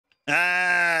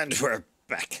And we're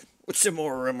back with some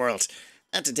more Rimworld.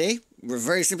 And today, we're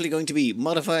very simply going to be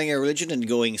modifying our religion and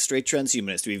going straight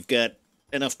transhumanist. We've got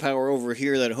enough power over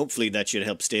here that hopefully that should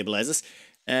help stabilize us.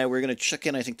 We're going to chuck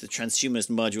in, I think, the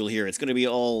transhumanist module here. It's going to be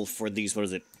all for these, what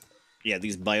is it? Yeah,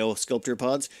 these bio-sculptor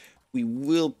pods. We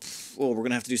will... Oh, we're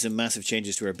going to have to do some massive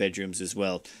changes to our bedrooms as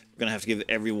well. We're going to have to give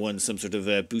everyone some sort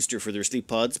of booster for their sleep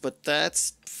pods, but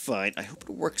that's fine. I hope it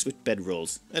works with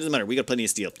bedrolls. It doesn't matter, we got plenty of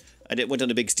steel. Went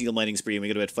on a big steel mining spree and we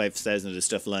got about 5,000 of this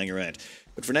stuff lying around.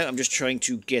 But for now, I'm just trying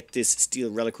to get this steel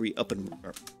reliquary up and...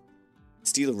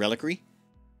 Steel reliquary?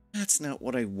 That's not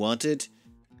what I wanted.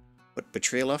 What,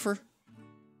 betrayal offer?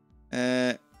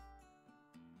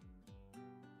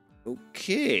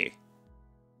 Okay.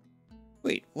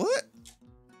 Wait, what?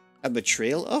 A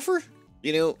betrayal offer?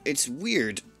 You know, it's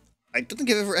weird. I don't think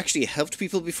I've ever actually helped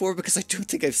people before because I don't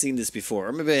think I've seen this before.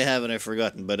 Or maybe I have and I've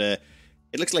forgotten, but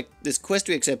it looks like this quest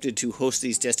we accepted to host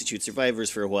these destitute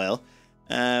survivors for a while.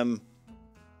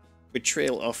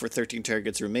 Betrayal offer, 13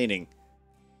 targets remaining.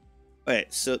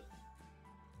 Alright, so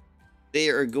they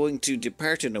are going to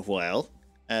depart in a while,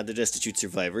 the destitute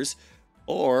survivors,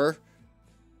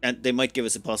 and they might give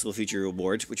us a possible future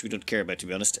reward, which we don't care about, to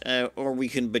be honest, or we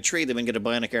can betray them and get a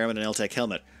bionic arm and an LTEC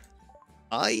helmet.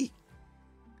 I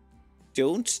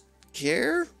don't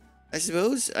care, I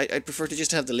suppose. I'd prefer to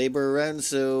just have the labor around,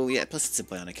 so yeah, plus it's a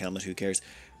bionic helmet, who cares?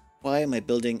 Why am I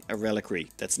building a reliquary?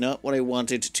 That's not what I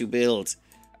wanted to build.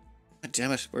 God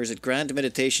damn it, where is it? Grand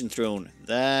Meditation Throne.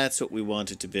 That's what we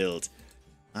wanted to build.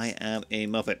 I am a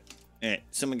muppet. Alright,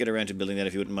 someone get around to building that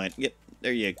if you wouldn't mind. Yep,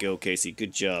 there you go, Casey.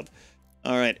 Good job.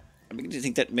 Alright, I'm beginning to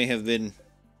think that may have been...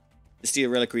 The steel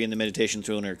reliquary and the meditation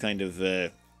throne are kind of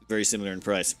very similar in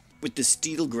price. With the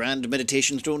steel Grand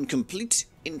Meditation Throne complete,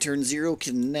 Intern Zero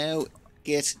can now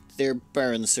get their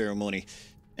Baron ceremony.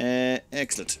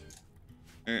 Excellent.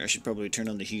 I should probably turn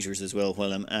on the heaters as well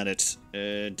while I'm at it.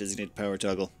 Designate power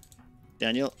toggle.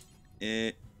 Daniel,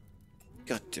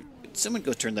 someone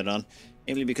go turn that on.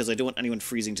 Mainly because I don't want anyone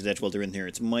freezing to death while they're in here.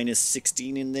 It's minus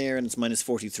 16 in there and it's minus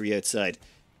 43 outside.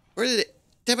 Where did it...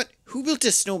 Damn it, who built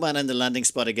a snowman on the landing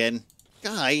spot again?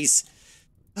 Guys!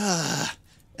 Now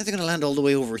they're going to land all the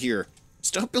way over here.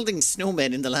 Stop building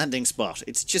snowmen in the landing spot.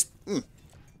 It's just...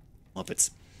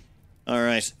 Muppets.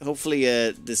 Alright, hopefully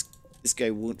this guy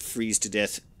won't freeze to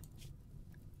death.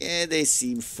 Yeah, they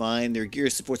seem fine. Their gear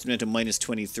supports them down to minus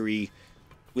 23.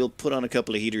 We'll put on a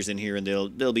couple of heaters in here and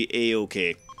they'll be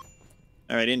a-okay.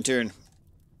 Alright, intern.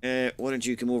 Why don't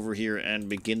you come over here and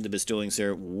begin the bestowing,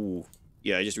 sir? Ooh.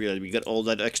 Yeah, I just realized we got all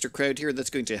that extra crowd here. That's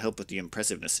going to help with the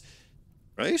impressiveness.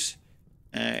 Right?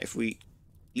 If we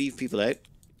leave people out,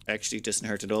 actually it doesn't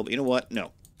hurt at all. But you know what?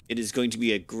 No. It is going to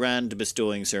be a grand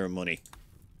bestowing ceremony.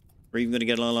 We're even going to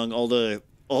get along all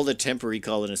the temporary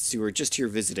colonists who are just here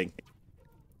visiting.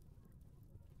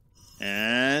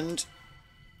 And...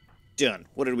 done.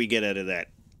 What did we get out of that?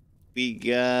 We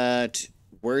got...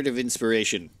 Word of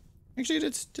Inspiration. Actually,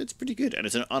 that's pretty good. And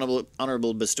it's an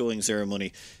honorable bestowing ceremony.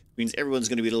 It means everyone's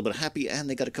going to be a little bit happy and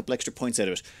they got a couple extra points out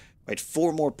of it. Right,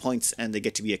 4 more points and they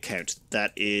get to be a count.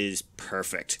 That is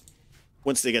perfect.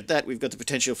 Once they get that, we've got the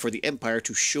potential for the Empire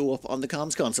to show up on the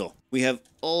comms console. We have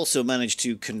also managed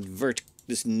to convert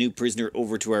this new prisoner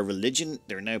over to our religion.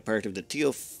 They're now part of the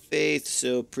Theo faith,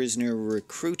 so prisoner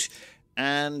recruit.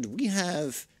 And we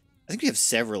have... I think we have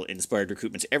several inspired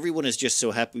recruitments. Everyone is just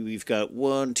so happy we've got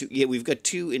 1, 2... Yeah, we've got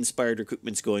 2 inspired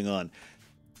recruitments going on.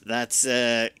 That's,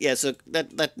 yeah, so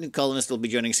that new colonist will be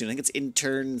joining soon. I think it's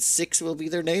Intern 6 will be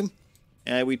their name.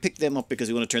 We picked them up because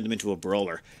we want to turn them into a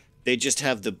brawler. They just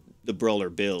have the brawler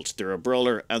build. They're a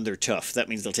brawler and they're tough. That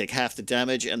means they'll take half the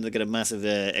damage and they'll get a massive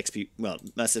XP, well,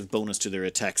 massive bonus to their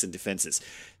attacks and defenses.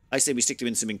 I say we stick them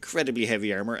in some incredibly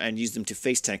heavy armor and use them to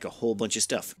face tank a whole bunch of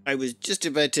stuff. I was just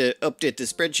about to update the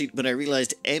spreadsheet, but I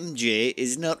realized MJ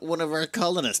is not one of our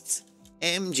colonists.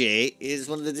 MJ is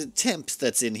one of the temps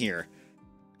that's in here.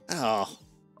 Oh,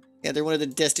 yeah, they're one of the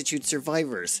destitute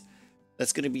survivors.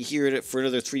 That's going to be here for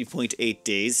another 3.8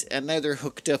 days, and now they're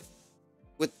hooked up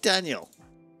with Daniel.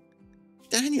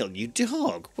 Daniel, you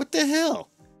dog! What the hell?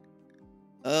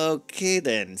 Okay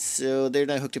then, so they're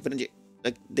now hooked up with...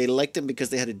 They liked him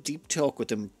because they had a deep talk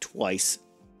with him twice.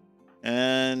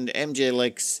 And MJ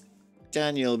likes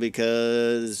Daniel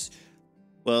because...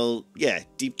 Well, yeah,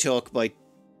 deep talk by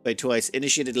twice.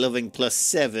 Initiated loving plus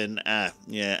 7.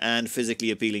 Yeah, and physically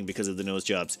appealing because of the nose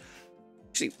jobs.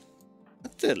 Actually,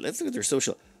 let's look at their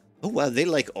social. Oh wow, they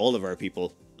like all of our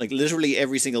people. Like literally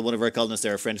every single one of our colonists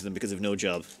are a friend to them because of no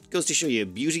job. Goes to show you,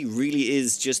 beauty really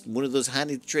is just one of those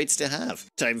handy traits to have.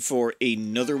 Time for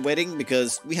another wedding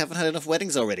because we haven't had enough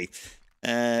weddings already.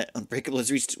 Unbreakable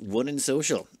has reached 1 in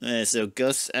social. So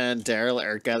Gus and Daryl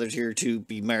are gathered here to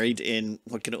be married in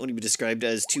what can only be described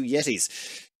as 2 Yetis.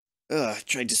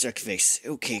 Trying to suck face.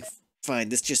 Okay, fine.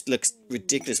 This just looks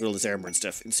ridiculous with all this armor and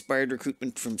stuff. Inspired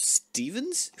recruitment from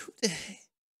Stevens? Who the heck?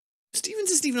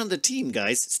 Stevens isn't even on the team,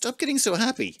 guys. Stop getting so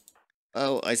happy.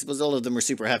 Oh, I suppose all of them are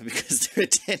super happy because they're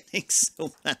attending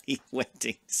so many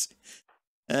weddings.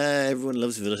 Everyone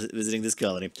loves visiting this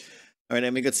colony. Alright,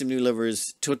 and we got some new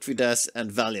lovers, Tutvidas and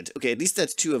Valiant. Okay, at least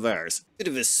that's 2 of ours. Bit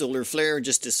of a solar flare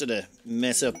just to sort of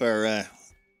mess up our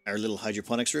little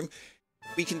hydroponics room.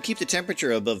 We can keep the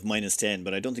temperature above -10,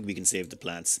 but I don't think we can save the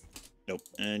plants. Nope.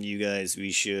 And you guys,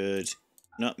 we should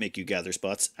not make you gather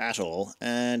spots at all,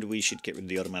 and we should get rid of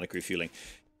the automatic refueling.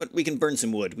 But we can burn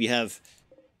some wood. We have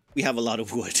a lot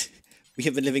of wood. We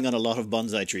have been living on a lot of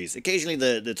bonsai trees. Occasionally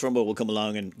the Trumbo will come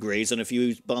along and graze on a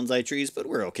few bonsai trees, but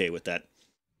we're okay with that.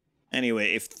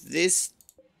 Anyway, if this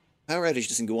power outage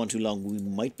doesn't go on too long, we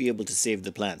might be able to save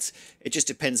the plants. It just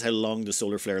depends how long the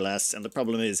solar flare lasts, and the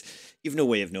problem is, you've no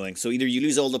way of knowing. So either you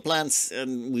lose all the plants,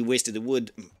 and we wasted the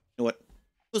wood. You know what?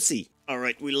 We'll see.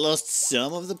 Alright, we lost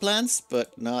some of the plants,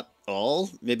 but not all.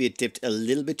 Maybe it dipped a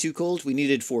little bit too cold. We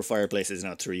needed 4 fireplaces,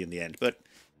 not 3 in the end, but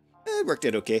it worked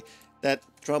out okay. That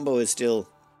Trombo is still...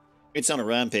 It's on a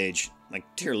rampage. Like,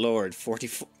 dear lord,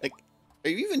 44... Like, are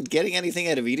you even getting anything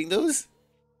out of eating those?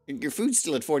 Your food's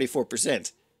still at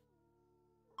 44%.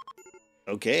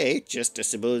 Okay, just I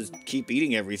suppose keep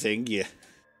eating everything, yeah.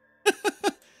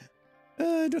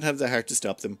 I don't have the heart to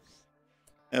stop them.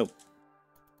 Oh.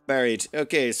 Married.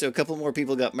 Okay, so a couple more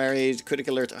people got married.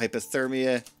 Critical alert,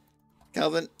 hypothermia.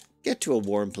 Calvin, get to a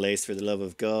warm place for the love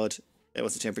of God.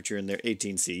 What's the temperature in there?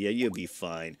 18°. Yeah, you'll be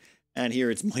fine. And here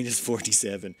it's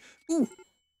 -47. Ooh.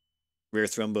 Rare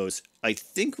thrombos. I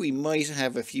think we might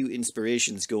have a few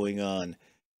inspirations going on.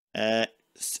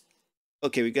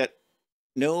 Okay, we got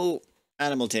no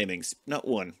animal tamings. Not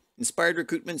one. Inspired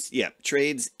recruitments? Yep.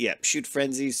 Trades? Yep. Shoot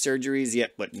frenzies, surgeries?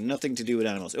 Yep. But nothing to do with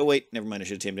animals. Oh, wait. Never mind. I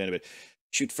should have tamed down a bit.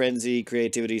 Shoot frenzy,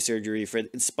 creativity, surgery,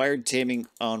 inspired taming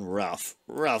on Ralph.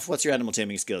 Ralph, what's your animal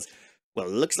taming skills? Well,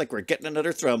 it looks like we're getting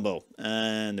another thrombo.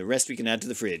 And the rest we can add to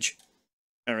the fridge.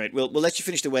 Alright, well, we'll let you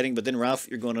finish the wedding, but then Ralph,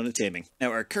 you're going on a taming.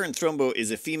 Now, our current thrombo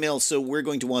is a female, so we're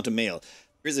going to want a male.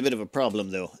 There's a bit of a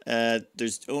problem, though.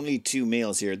 There's only 2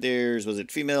 males here. Was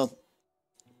it female,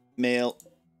 male,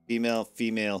 female,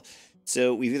 female.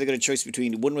 So we've either got a choice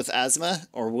between one with asthma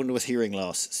or one with hearing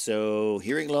loss. So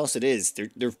hearing loss it is.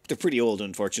 They're pretty old,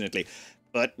 unfortunately.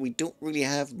 But we don't really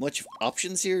have much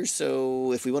options here,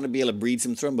 so if we want to be able to breed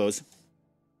some thrombos.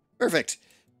 Perfect.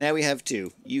 Now we have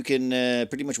 2. You can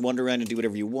pretty much wander around and do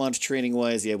whatever you want.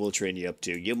 Training-wise, yeah, we'll train you up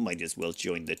too. You might as well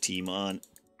join the team on.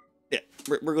 Yeah,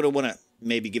 we're going to want to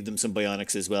maybe give them some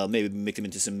bionics as well. Maybe make them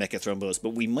into some mecha thrombos,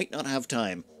 but we might not have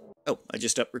time. Oh, I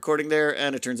just stopped recording there,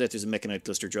 and it turns out there's a mechanite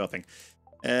cluster dropping.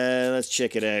 Let's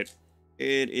check it out.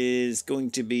 It is going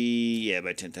to be, yeah,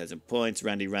 about 10,000 points.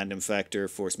 Randy random factor,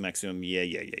 force maximum,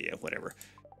 yeah, whatever.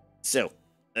 So,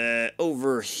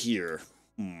 over here.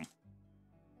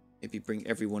 Maybe bring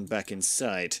everyone back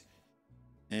inside.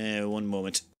 One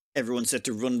moment. Everyone's set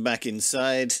to run back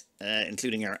inside,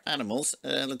 including our animals.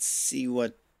 Let's see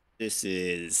what this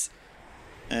is.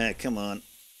 Come on.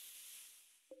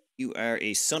 You are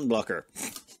a sunblocker.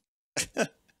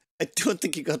 I don't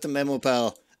think you got the memo,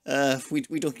 pal.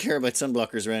 We don't care about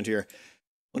sunblockers around here.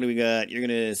 What do we got? You're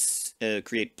going to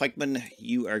create pikemen.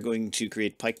 You are going to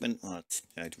create pikemen. Oh,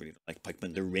 I really don't like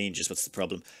pikemen. Their range is what's the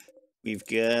problem. We've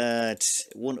got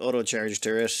 1 auto charge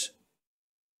turret,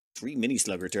 3 mini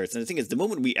slugger turrets. And the thing is, the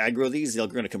moment we aggro these, they're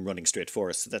going to come running straight for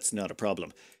us. So that's not a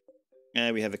problem.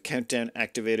 We have a countdown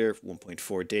activator,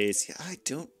 1.4 days. Yeah, I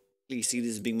don't really see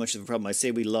this as being much of a problem. I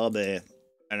say we lob an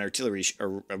artillery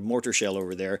or a mortar shell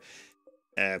over there,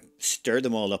 stir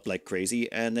them all up like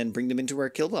crazy, and then bring them into our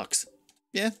kill box.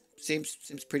 Yeah, seems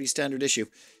pretty standard issue.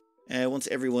 Once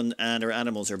everyone and our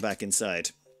animals are back inside.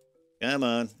 Come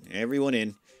on, everyone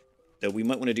in. So we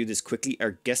might want to do this quickly.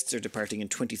 Our guests are departing in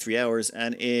 23 hours,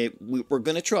 and we're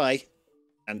going to try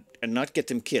and not get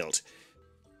them killed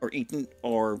or eaten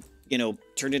or, you know,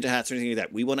 turned into hats or anything like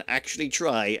that. We want to actually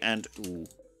try and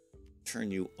turn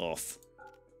you off.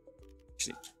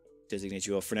 Actually, designate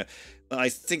you off for now. I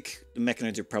think the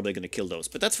mechanites are probably going to kill those,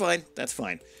 but that's fine. That's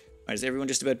fine. All right, is everyone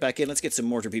just about back in? Let's get some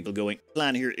mortar people going.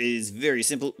 Plan here is very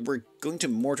simple. We're going to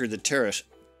mortar the turret.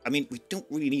 I mean, we don't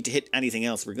really need to hit anything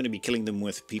else. We're going to be killing them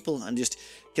with people, and just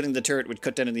killing the turret would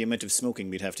cut down on the amount of smoking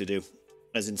we'd have to do.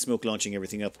 As in smoke launching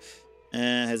everything up.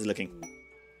 How's it looking?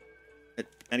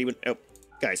 Anyone? Oh,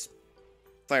 guys.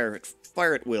 Fire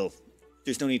at will.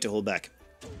 There's no need to hold back.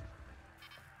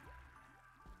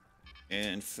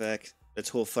 In fact, Let's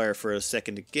hold fire for a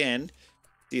second again.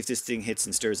 See if this thing hits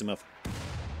and stirs them up.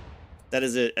 That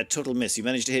is a total miss. You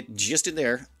managed to hit just in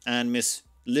there and miss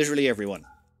literally everyone.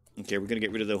 Okay, we're going to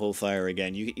get rid of the whole fire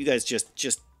again. You guys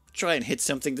just try and hit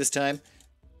something this time.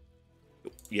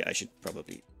 Yeah, I should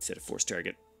probably set a force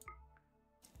target.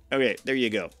 Okay, there you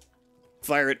go.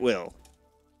 Fire at will.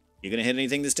 You going to hit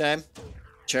anything this time?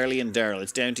 Charlie and Daryl,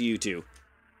 it's down to you two.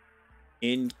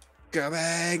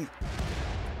 Incoming!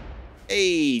 Hey,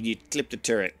 you clipped the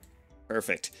turret.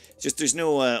 Perfect. It's just there's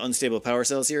no unstable power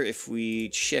cells here. If we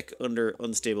check under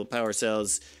unstable power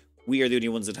cells, we are the only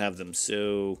ones that have them.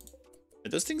 So, are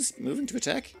those things moving to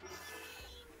attack?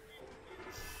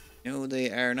 No, they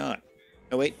are not.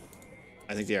 Oh, wait.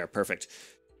 I think they are. Perfect.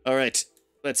 All right.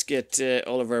 Let's get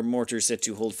all of our mortars set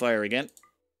to hold fire again.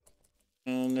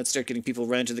 And let's start getting people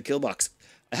round to the kill box.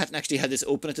 I hadn't actually had this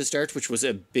open at the start, which was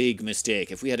a big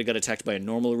mistake. If we had got attacked by a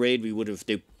normal raid, we would have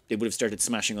they would have started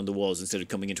smashing on the walls instead of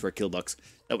coming into our kill box.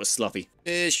 That was sloppy.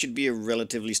 This should be a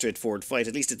relatively straightforward fight,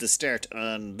 at least at the start,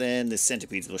 and then the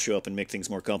centipedes will show up and make things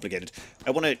more complicated.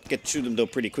 I want to get through them though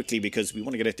pretty quickly because we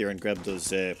want to get out there and grab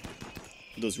those rare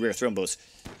thrombos,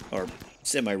 or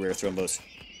semi-rare thrombos.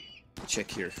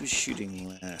 Check here. Who's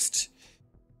shooting last?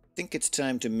 I think it's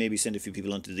time to maybe send a few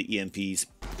people onto the EMPs.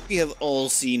 We have all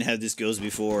seen how this goes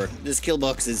before. This kill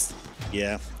box is,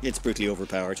 yeah, it's brutally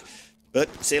overpowered. But,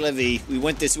 c'est la vie. We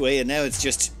went this way and now it's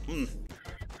just...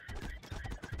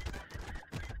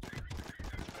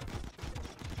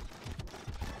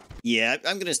 Yeah,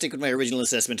 I'm going to stick with my original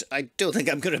assessment. I don't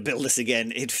think I'm going to build this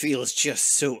again. It feels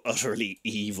just so utterly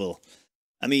evil.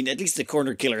 I mean, at least the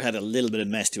corner killer had a little bit of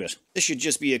mess to it. This should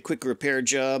just be a quick repair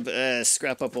job,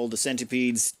 scrap up all the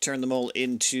centipedes, turn them all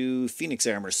into Phoenix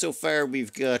armor. So far,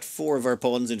 we've got 4 of our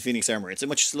pawns in Phoenix armor. It's a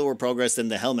much slower progress than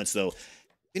the helmets, though.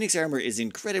 Phoenix armor is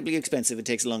incredibly expensive. It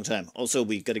takes a long time. Also,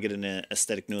 we've got to get an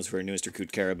aesthetic nose for our newest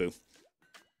recruit, Caribou.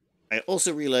 I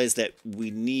also realized that we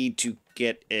need to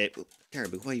get a...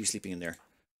 Caribou, why are you sleeping in there?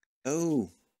 Oh,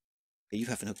 you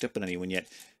haven't hooked up on anyone yet.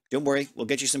 Don't worry, we'll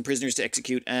get you some prisoners to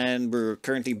execute, and we're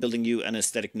currently building you an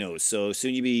aesthetic nose. So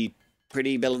soon you'll be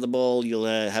pretty belle of the ball, you'll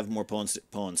have more pawns.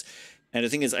 And the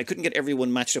thing is, I couldn't get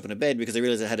everyone matched up in a bed because I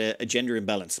realized I had a gender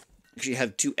imbalance. Actually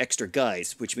have 2 extra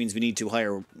guys, which means we need to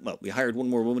hire, well, we hired 1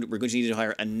 more woman, we're going to need to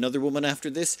hire another woman after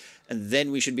this, and then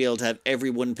we should be able to have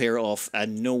everyone pair off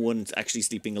and no one's actually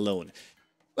sleeping alone.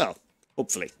 Well,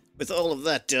 hopefully. With all of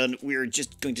that done, we're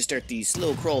just going to start the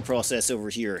slow crawl process over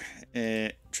here.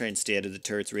 Try and stay out of the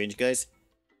turret's range, guys.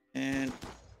 And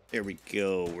there we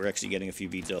go. We're actually getting a few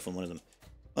beads off on one of them.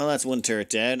 Well, that's 1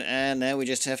 turret down, and now we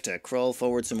just have to crawl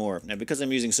forward some more. Now, because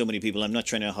I'm using so many people, I'm not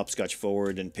trying to hopscotch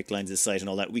forward and pick lines of sight and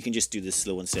all that. We can just do this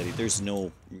slow and steady. There's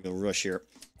no rush here.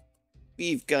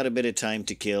 We've got a bit of time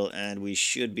to kill, and we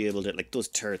should be able to... Like, those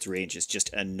turrets' range is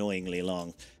just annoyingly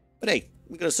long. But hey,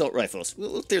 we got assault rifles.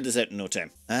 We'll clear this out in no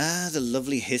time. Ah, the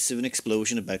lovely hiss of an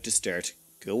explosion about to start.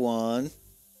 Go on.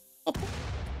 Up.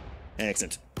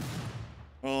 Excellent.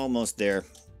 Almost there.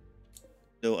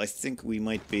 So I think we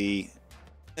might be...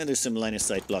 And there's some line of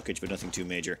sight blockage, but nothing too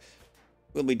major.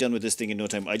 We'll be done with this thing in no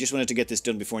time. I just wanted to get this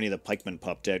done before any of the pikemen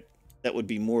popped out. That would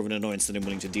be more of an annoyance than I'm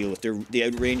willing to deal with. They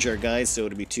outrange our guys, so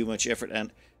it'd be too much effort. And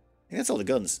I think that's all the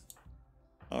guns.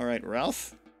 Alright,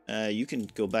 Ralph. You can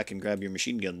go back and grab your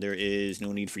machine gun. There is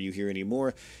no need for you here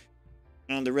anymore.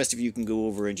 And the rest of you can go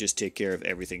over and just take care of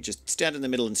everything. Just stand in the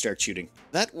middle and start shooting.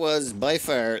 That was, by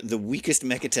far, the weakest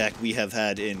mech attack we have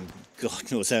had in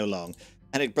God knows how long.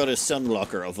 And it brought a sun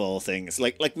blocker of all things.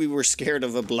 Like we were scared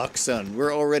of a block sun.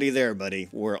 We're already there, buddy.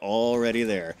 We're already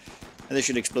there. And this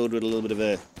should explode with a little bit of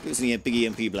a... It was a big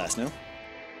EMP blast, no?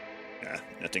 Ah,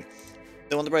 nothing.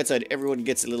 So on the bright side, everyone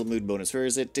gets a little mood bonus. Where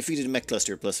is it? Defeated mech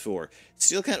cluster +4.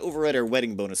 Still can't override our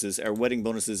wedding bonuses. Our wedding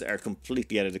bonuses are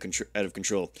completely out of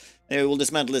control. Anyway, we'll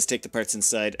dismantle this, take the parts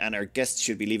inside, and our guests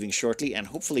should be leaving shortly, and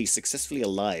hopefully successfully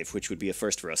alive, which would be a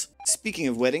first for us. Speaking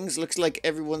of weddings, looks like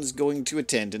everyone's going to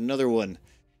attend another one.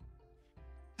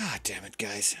 Ah, damn it,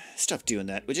 guys. Stop doing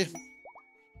that, would you?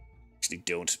 Actually,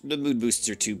 don't. The mood boosts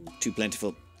are too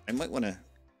plentiful. I might want to...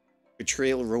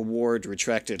 Betrayal reward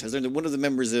retracted. Has learned that one of the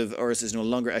members of Horus is no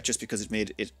longer at just because it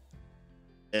made it...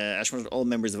 Ash wanted all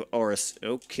members of Horus.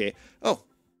 Okay. Oh,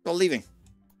 they're all leaving.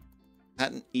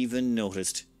 Hadn't even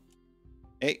noticed.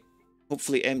 Hey,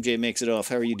 hopefully MJ makes it off.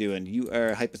 How are you doing? You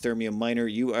are Hypothermia Minor.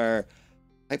 You are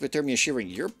Hypothermia Shivering.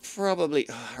 You're probably...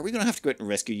 Are we going to have to go out and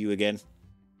rescue you again?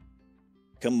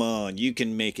 Come on, you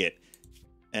can make it.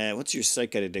 What's your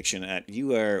psychite addiction at?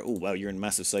 You are... Oh, wow, you're in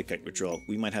massive psychite withdrawal.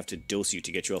 We might have to dose you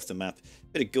to get you off the map.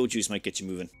 Bit of goat juice might get you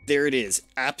moving. There it is.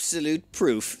 Absolute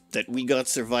proof that we got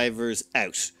survivors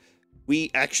out.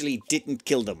 We actually didn't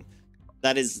kill them.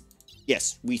 That is...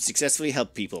 Yes, we successfully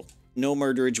helped people. No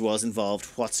murderage was involved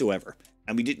whatsoever.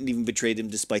 And we didn't even betray them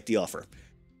despite the offer.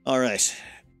 Alright.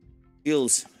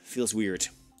 Feels weird.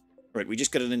 Alright, we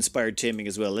just got an inspired taming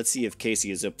as well. Let's see if Casey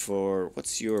is up for...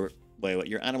 What's your... Wait, what?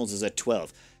 Your animals is at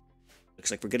 12. Looks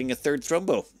like we're getting a third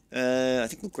thrombo. I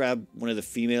think we'll grab one of the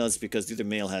females because the other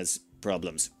male has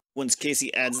problems. Once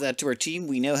Casey adds that to our team,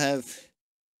 we now have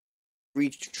 3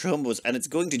 thrombos. And it's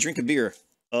going to drink a beer.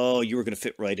 Oh, you were going to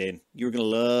fit right in. You're going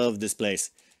to love this place.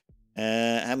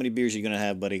 How many beers are you going to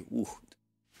have, buddy? Ooh,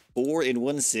 4 in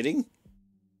one sitting?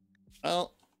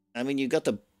 Well, I mean, you got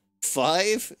the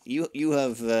 5. You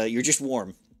have, you're just warm.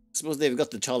 I suppose they've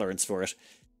got the tolerance for it.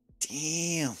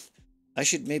 Damn. I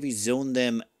should maybe zone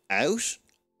them out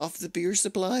of the beer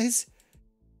supplies.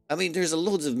 I mean, there's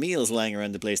loads of meals lying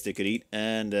around the place they could eat.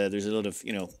 And there's a lot of,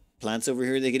 you know, plants over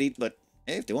here they could eat. But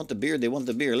hey, if they want the beer, they want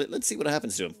the beer. Let's see what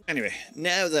happens to them. Anyway,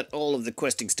 now that all of the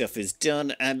questing stuff is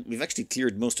done, and we've actually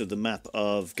cleared most of the map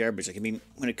of garbage. Like, I mean,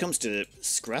 when it comes to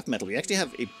scrap metal, we actually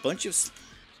have a bunch of...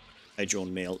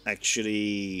 Drone mail.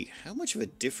 Actually, how much of a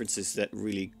difference is that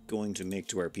really going to make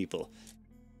to our people?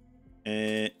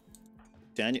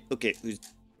 Daniel, okay,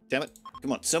 damn it,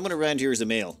 come on, someone around here is a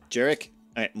male. Jarek,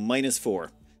 alright,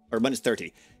 -4, or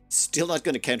 -30. Still not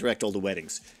going to counteract all the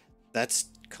weddings. That's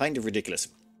kind of ridiculous.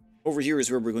 Over here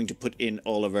is where we're going to put in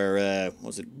all of our, what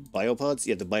was it, biopods?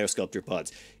 Yeah, the biosculpture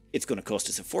pods. It's going to cost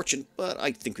us a fortune, but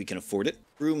I think we can afford it.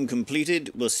 Room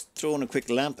completed. We'll throw in a quick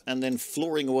lamp, and then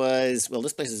flooring-wise, well,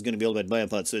 this place is going to be all about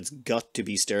biopods, so it's got to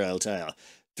be sterile tile.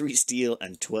 3 steel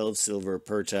and 12 silver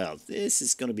per tile. This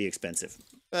is going to be expensive,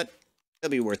 but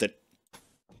it'll be worth it.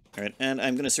 Alright, and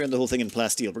I'm going to surround the whole thing in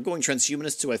plasteel. We're going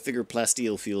transhumanist, so I figure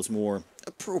plasteel feels more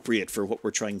appropriate for what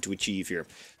we're trying to achieve here.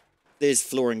 This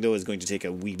flooring, though, is going to take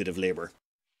a wee bit of labour.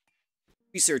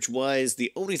 Research-wise, the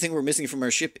only thing we're missing from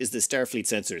our ship is the Starfleet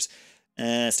sensors.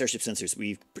 Starship sensors.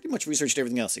 We've pretty much researched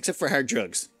everything else, except for hard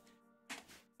drugs.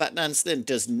 Batman Slint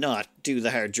does not do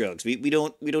the hard drugs. We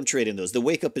don't trade in those. The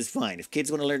wake-up is fine. If kids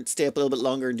want to stay up a little bit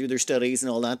longer and do their studies and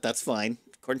all that, that's fine.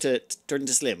 According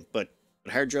to Slim. But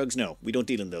hard drugs, no. We don't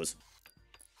deal in those.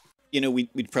 You know,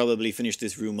 we'd probably finish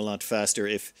this room a lot faster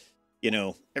if, you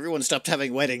know, everyone stopped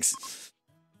having weddings.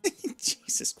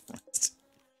 Jesus Christ.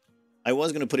 I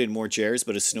was going to put in more chairs,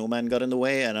 but a snowman got in the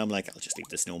way, and I'm like, I'll just leave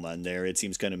the snowman there. It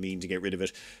seems kind of mean to get rid of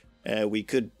it. We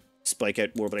could spike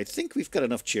out more, but I think we've got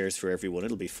enough chairs for everyone.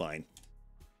 It'll be fine.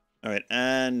 Alright,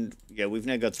 and yeah, we've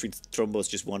now got 3 thrombos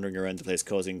just wandering around the place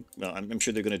causing... Well, I'm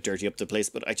sure they're going to dirty up the place,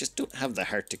 but I just don't have the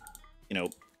heart to, you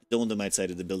know, zone them outside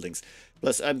of the buildings.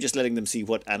 Plus, I'm just letting them see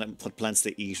what plants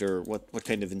they eat or what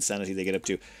kind of insanity they get up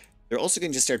to. They're also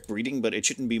going to start breeding, but it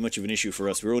shouldn't be much of an issue for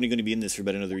us. We're only going to be in this for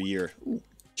about another year. Ooh.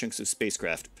 Chunks of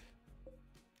spacecraft.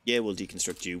 Yeah, we'll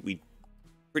deconstruct you. We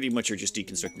pretty much are just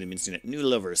deconstructing them instantly. New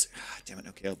lovers. Ah, damn it.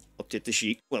 Okay, I'll update the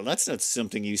sheet. Well, that's not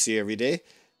something you see every day.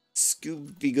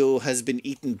 Scooby-Go has been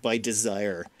eaten by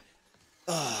desire.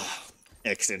 Ah,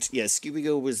 excellent. Yeah,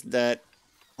 Scooby-Go was that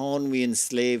pawn we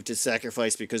enslaved to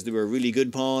sacrifice because they were a really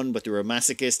good pawn, but they were a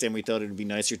masochist, and we thought it would be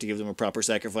nicer to give them a proper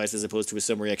sacrifice as opposed to a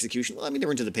summary execution. Well, I mean, they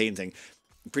were into the pain thing.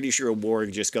 I'm pretty sure a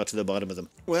warg just got to the bottom of them.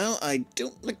 Well, I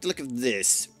don't like the look of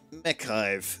this. Mech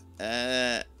Hive.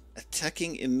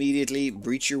 Attacking immediately.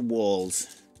 Breach your walls.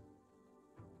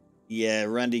 Yeah,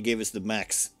 Randy gave us the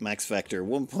max factor.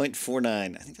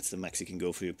 1.49. I think that's the max you can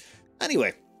go for.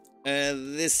 Anyway,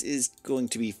 this is going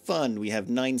to be fun. We have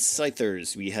 9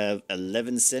 Scythers. We have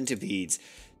 11 Centipedes.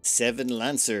 7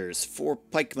 Lancers. 4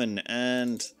 Pikemen.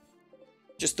 And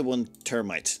just the 1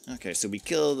 Termite. Okay, so we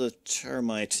kill the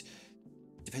Termite...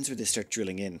 Depends where they start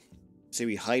drilling in. Say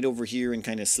we hide over here and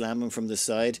kind of slam them from the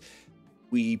side.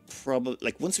 We probably...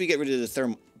 Like, once we get rid of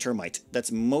the termite,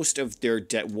 that's most of their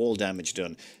wall damage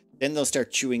done. Then they'll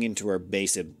start chewing into our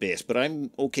base a bit. But I'm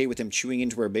okay with them chewing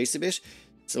into our base a bit,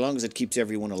 so long as it keeps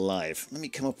everyone alive. Let me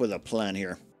come up with a plan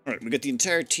here. Alright, we got the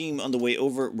entire team on the way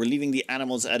over. We're leaving the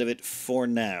animals out of it for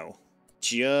now.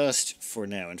 Just for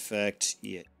now. In fact,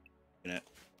 yeah. I'm gonna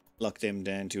lock them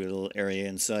down to a little area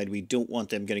inside. We don't want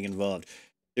them getting involved.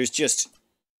 There's just,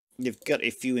 you've got a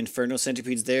few Inferno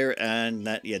Centipedes there, and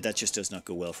that, yeah, that just does not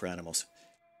go well for animals.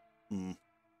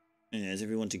 Is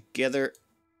everyone together?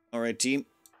 Alright, team.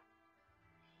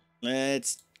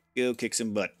 Let's go kick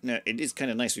some butt. Now, it is kind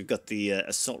of nice. We've got the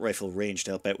assault rifle range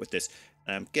to help out with this.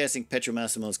 I'm guessing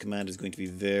Petromassimo's command is going to be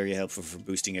very helpful for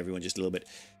boosting everyone just a little bit.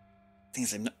 Thing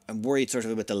is, I'm worried sort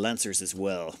of about the Lancers as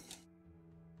well.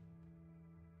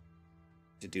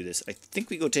 To do this, I think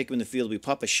we go take them in the field, we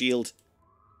pop a shield,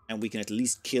 and we can at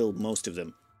least kill most of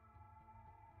them.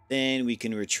 Then we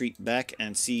can retreat back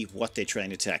and see what they try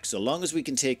and attack. So long as we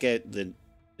can take out the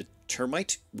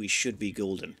termite, we should be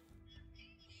golden.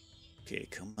 Okay,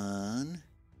 come on.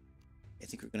 I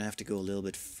think we're going to have to go a little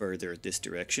bit further this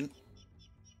direction.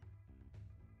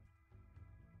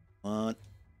 Come on.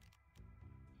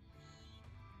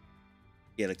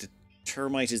 Yeah, like the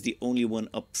termite is the only one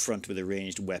up front with a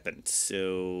ranged weapon.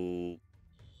 So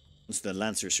once the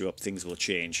lancers show up, things will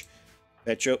change.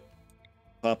 Petro,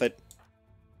 pop it.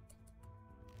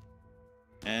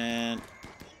 And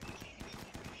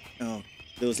oh,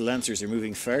 those lancers are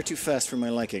moving far too fast for my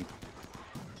liking.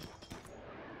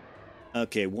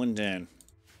 Okay, one down.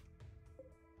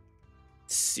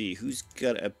 Let's see, who's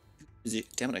got a...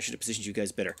 Damn it, I should have positioned you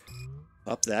guys better.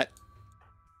 Pop that.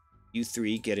 You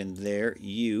three, get in there.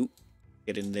 You,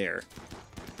 get in there.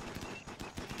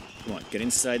 Come on, get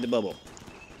inside the bubble.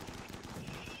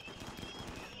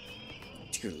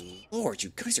 Dear Lord,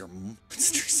 you guys are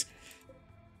monsters.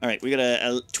 Alright, we got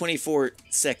a 24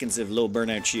 seconds of low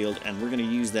burnout shield, and we're going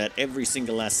to use that every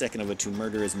single last second of it to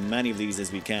murder as many of these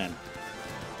as we can.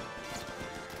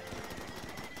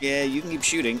 Yeah, you can keep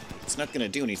shooting. It's not going to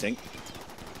do anything.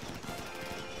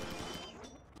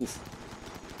 Oof.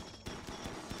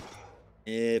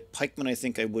 Pikemen, I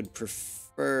think I would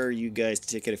prefer you guys to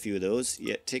take out a few of those.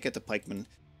 Yeah, take out the pikemen.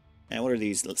 And what are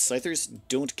these? Scythers?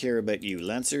 Don't care about you.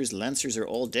 Lancers? Lancers are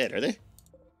all dead, are they?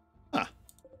 Huh.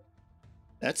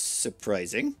 That's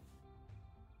surprising.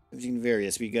 Everything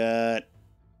various. We got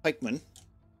pikemen.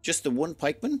 Just the one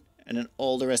pikeman, and then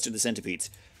all the rest of the centipedes.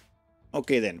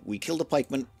 Okay then, we kill the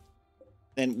pikeman.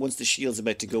 Then once the shield's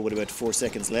about to go with about 4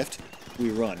 seconds left, we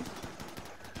run.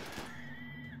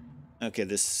 Okay,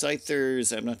 the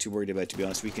scythers, I'm not too worried about, to be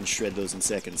honest. We can shred those in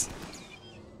seconds.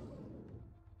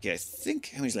 Okay, I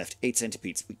think... How many's left? 8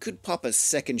 centipedes. We could pop a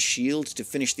second shield to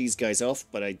finish these guys off,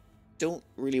 but I don't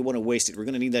really want to waste it. We're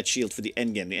going to need that shield for the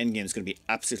endgame. The endgame is going to be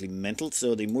absolutely mental,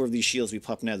 so the more of these shields we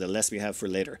pop now, the less we have for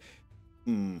later.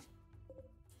 There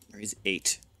is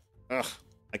 8. Ugh.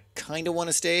 I kind of want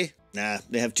to stay. Nah,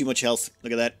 they have too much health.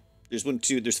 Look at that.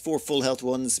 There's 4 full health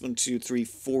ones. 1, 2, 3,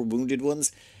 4 wounded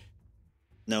ones.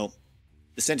 No.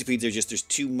 The centipedes are just, there's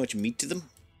too much meat to them.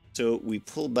 So we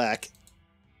pull back.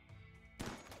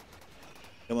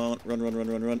 Come on, run, run, run,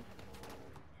 run, run.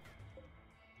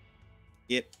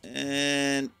 Yep,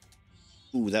 and...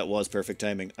 Ooh, that was perfect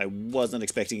timing. I was not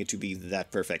expecting it to be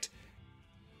that perfect.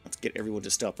 Let's get everyone to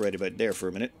stop right about there for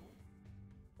a minute.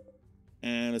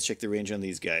 And let's check the range on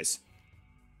these guys.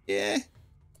 Yeah.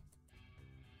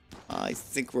 I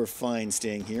think we're fine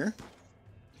staying here.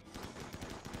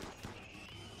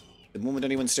 The moment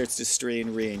anyone starts to stray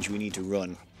in range, we need to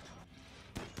run.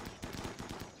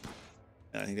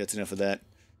 I think that's enough of that.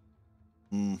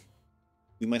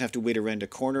 We might have to wait around a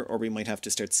corner, or we might have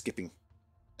to start skipping.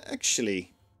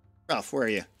 Actually, Ralph, where are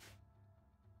you?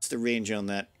 What's the range on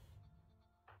that?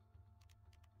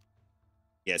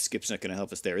 Yeah, skip's not going to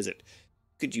help us there, is it?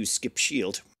 Could you skip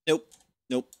shield? Nope.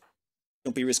 Nope.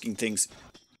 Don't be risking things.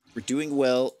 We're doing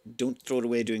well. Don't throw it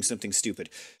away doing something stupid.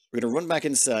 We're going to run back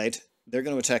inside. They're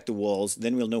going to attack the walls.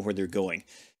 Then we'll know where they're going.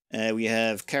 We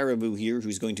have Caribou here,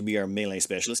 who's going to be our melee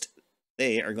specialist.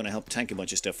 They are going to help tank a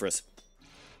bunch of stuff for us.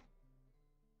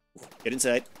 Get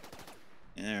inside.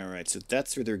 Alright, so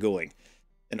that's where they're going.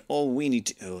 And all we need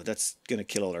to... Oh, that's going to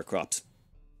kill all our crops.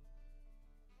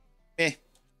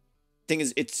 Thing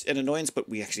is, it's an annoyance, but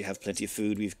we actually have plenty of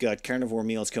food. We've got carnivore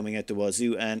meals coming out the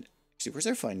wazoo, and... Actually, where's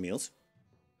our fine meals?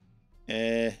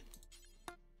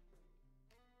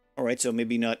 Alright, so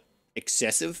maybe not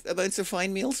excessive amounts of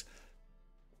fine meals.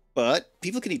 But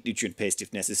people can eat nutrient paste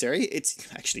if necessary. It's...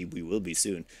 Actually, we will be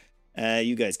soon.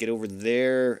 You guys, get over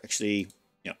there. Actually,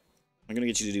 no. What I'm going to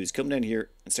get you to do is come down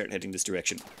here and start heading this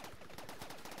direction.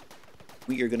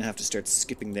 We are going to have to start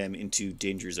skipping them into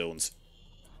danger zones.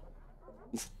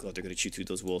 Oof, God, they're going to shoot through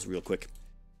those walls real quick.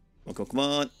 Come on, come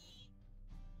on.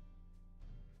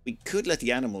 We could let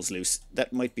the animals loose.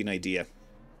 That might be an idea.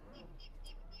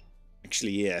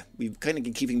 Actually, yeah. We've kind of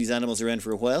been keeping these animals around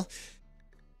for a while.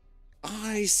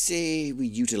 I say we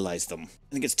utilize them.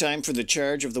 I think it's time for the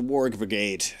charge of the Warg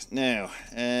Brigade. Now,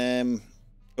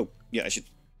 oh, yeah, I should...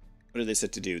 What are they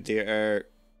set to do? They are...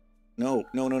 No.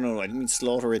 I didn't mean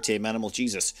slaughter a tame animal.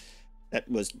 Jesus. That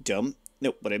was dumb.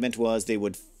 No, what I meant was they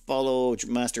would follow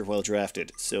Master while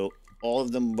drafted. So, all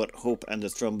of them but Hope and the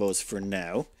Thrombos for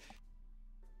now.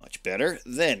 Much better.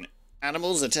 Then,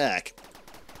 animals attack.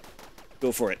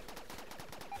 Go for it.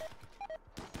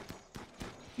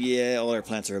 Yeah, all our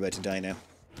plants are about to die now.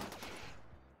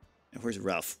 Now, where's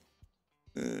Ralph?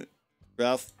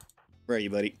 Ralph, where are you,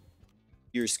 buddy?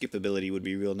 Your skip ability would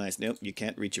be real nice. Nope, you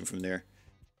can't reach him from there.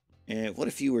 What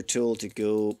if you were told to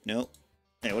go... No.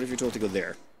 Yeah, what if you're told to go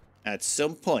there? At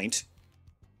some point,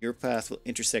 your path will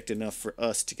intersect enough for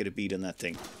us to get a beat on that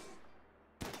thing.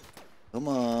 Come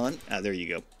on. Ah, there you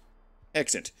go.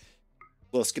 Excellent.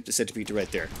 We'll skip the centipede to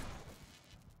right there.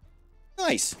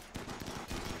 Nice.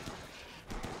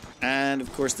 And,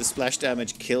 of course, the splash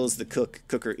damage kills the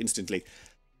cooker instantly.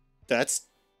 That's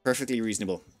perfectly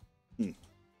reasonable.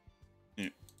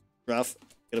 Ralph,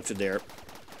 get up to there.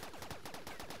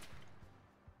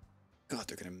 God,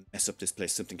 they're going to mess up this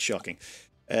place. Something shocking.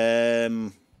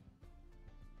 Put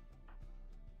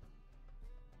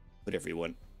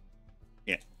everyone.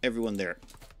 Yeah, everyone there.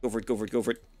 Go for it, go for it, go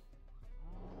for it.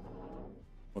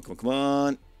 Come on, come on, come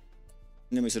on.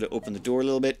 And then we sort of open the door a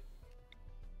little bit.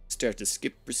 Start the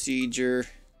skip procedure.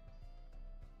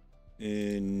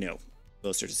 No.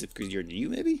 We'll start the skip procedure to you,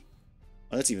 maybe?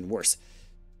 Oh, that's even worse.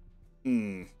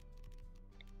 We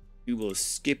will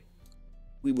skip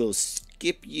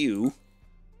you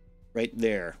right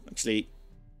there. Actually,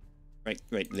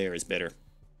 right there is better.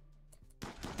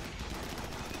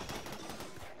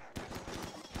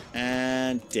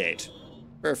 And dead.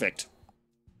 Perfect.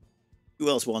 Who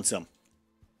else wants some?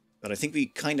 But I think we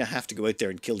kind of have to go out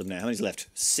there and kill them now. How many's left?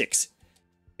 6.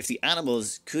 If the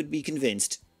animals could be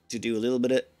convinced to do a little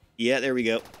bit of... Yeah, there we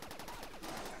go.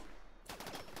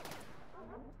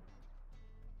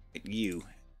 You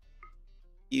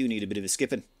need a bit of a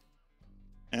skipping.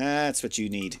 That's what you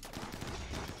need.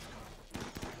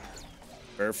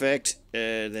 Perfect.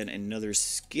 Then another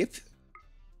skip.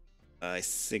 I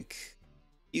think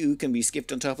you can be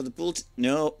skipped on top of the pool.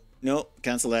 No, no,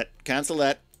 cancel that. Cancel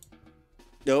that.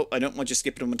 No, I don't want you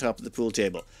skipping them on top of the pool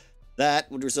table.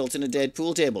 That would result in a dead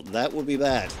pool table. That would be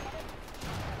bad.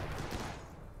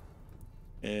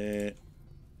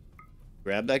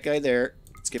 Grab that guy there.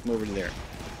 Skip him over to there.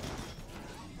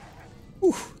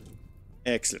 Whew.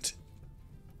 Excellent.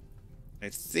 I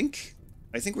think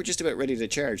we're just about ready to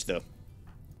charge, though.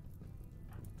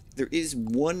 There is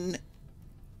one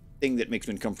thing that makes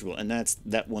me uncomfortable, and that's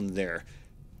that one there.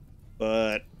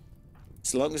 But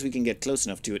so long as we can get close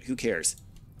enough to it, who cares?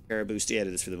 Caribou, stay out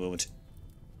of this for the moment.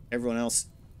 Everyone else,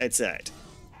 outside.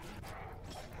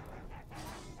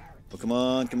 Oh, come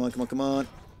on, come on, come on, come on.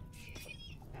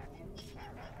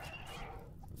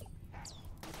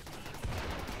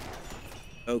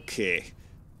 Okay.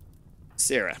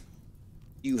 Sarah,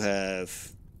 you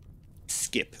have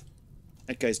skip.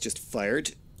 That guy's just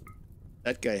fired.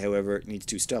 That guy, however, needs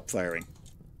to stop firing.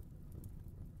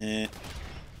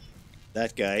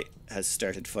 That guy has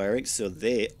started firing, so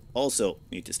they also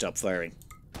need to stop firing.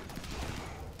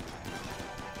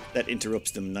 That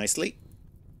interrupts them nicely.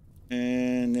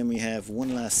 And then we have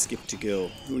one last skip to go.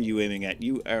 Who are you aiming at?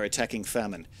 You are attacking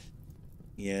famine.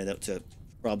 Yeah, that's a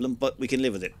problem, but we can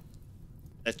live with it.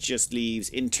 That just leaves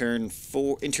intern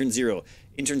 0.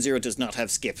 Intern 0 does not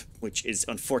have skip, which is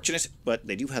unfortunate, but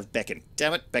they do have beckon.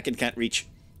 Damn it, beckon can't reach.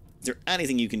 Is there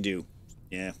anything you can do?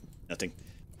 Yeah, nothing.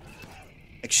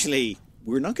 Actually,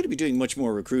 we're not going to be doing much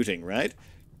more recruiting, right?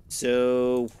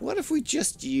 So, what if we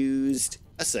just used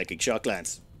a Psychic Shock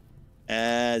Lance?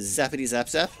 Zappity zap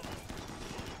zap.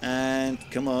 And,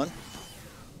 come on.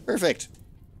 Perfect.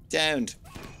 Downed.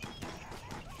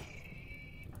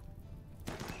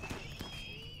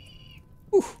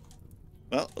 Whew.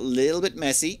 Well, a little bit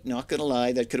messy, not gonna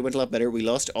lie. That could have went a lot better. We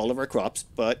lost all of our crops,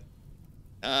 but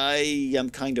I am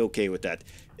kind of okay with that.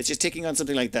 It's just taking on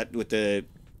something like that with the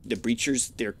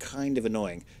breachers. They're kind of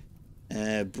annoying.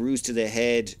 Bruise to the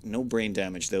head. No brain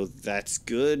damage, though. That's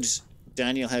good.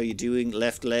 Daniel, how you doing?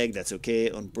 Left leg. That's okay.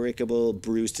 Unbreakable.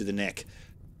 Bruise to the neck.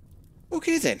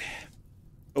 Okay, then.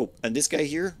 Oh, and this guy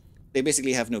here, they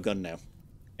basically have no gun now.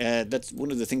 That's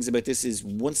one of the things about this is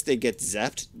once they get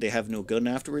zapped, they have no gun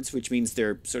afterwards, which means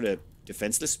they're sort of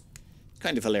defenseless.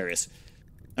 Kind of hilarious.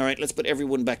 Alright, let's put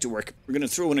everyone back to work. We're going to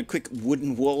throw in a quick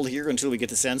wooden wall here until we get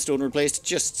the sandstone replaced,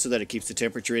 just so that it keeps the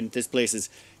temperature in. This place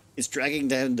is dragging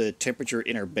down the temperature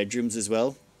in our bedrooms as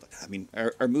well. But, I mean,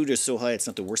 our mood is so high, it's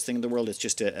not the worst thing in the world, it's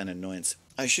just an annoyance.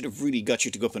 I should have really got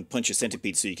you to go up and punch a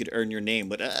centipede so you could earn your name,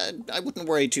 but I wouldn't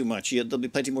worry too much. There'll be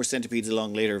plenty more centipedes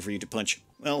along later for you to punch.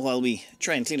 Well, while we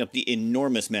try and clean up the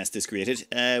enormous mess this created,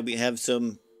 we have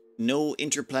some no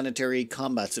interplanetary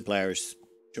combat suppliers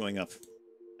showing up.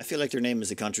 I feel like their name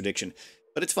is a contradiction,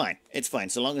 but it's fine. It's fine.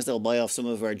 So long as they'll buy off some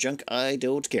of our junk, I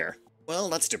don't care. Well,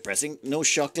 that's depressing. No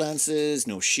shock lances,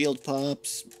 no shield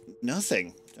pops,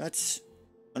 nothing. That's...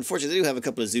 Unfortunately, they do have a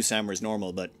couple of Zeus hammers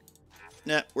normal, but...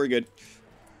 Nah, we're good.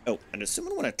 Oh, and does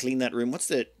someone want to clean that room? What's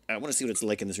the... I want to see what it's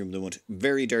like in this room at the moment.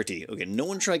 Very dirty. Okay, no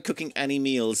one tried cooking any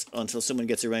meals until someone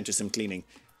gets around to some cleaning.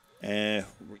 Yeah,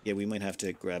 we might have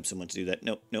to grab someone to do that.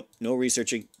 No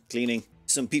researching. Cleaning.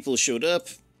 Some people showed up.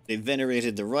 They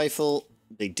venerated the rifle.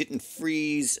 They didn't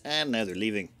freeze. And now they're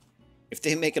leaving. If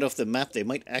they make it off the map, they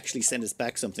might actually send us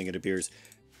back something, it appears.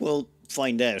 Well,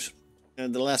 find out.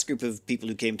 The last group of people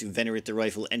who came to venerate the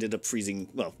rifle ended up freezing.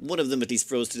 Well, one of them at least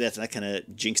froze to death, and that kind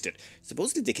of jinxed it.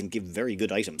 Supposedly they can give very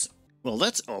good items. Well,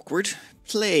 that's awkward.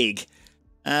 Plague.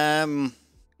 Been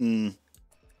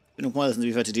a while since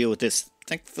we've had to deal with this.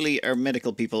 Thankfully, our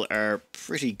medical people are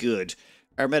pretty good.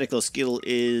 Our medical skill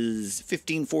is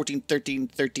 15, 14, 13,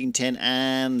 13, 10,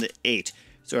 and 8.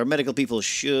 So our medical people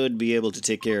should be able to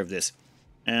take care of this.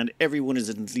 And everyone is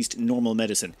at least normal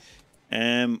medicine.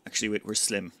 Actually, wait, where's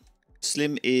Slim?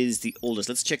 Slim is the oldest.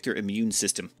 Let's check their immune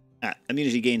system.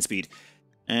 Immunity gain speed.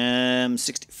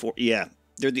 64, yeah.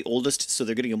 They're the oldest, so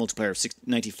they're getting a multiplier of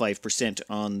 95%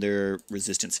 on their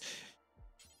resistance.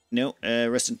 No,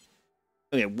 rest in...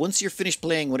 Okay, once you're finished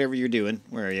playing whatever you're doing,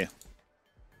 where are you?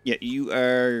 Yeah, you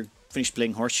are finished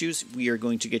playing horseshoes. We are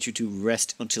going to get you to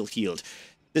rest until healed.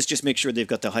 This just makes sure they've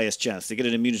got the highest chance. They get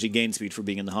an immunity gain speed for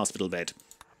being in the hospital bed.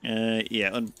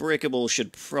 Yeah, Unbreakable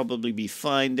should probably be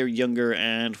fine. They're younger,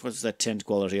 and what's that 10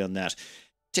 quality on that?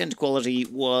 10 quality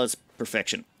was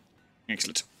perfection.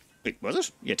 Excellent. Wait, was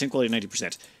it? Yeah, 10 quality,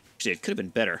 90%. Actually, it could have been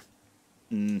better.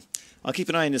 I'll keep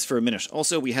an eye on this for a minute.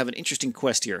 Also, we have an interesting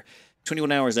quest here.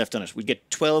 21 hours left on it. We get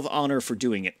 12 honor for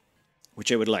doing it,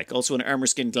 which I would like. Also, an armor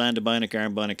skin gland, a bionic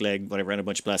arm, bionic leg, whatever, and a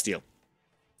bunch of plasteel.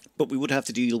 But we would have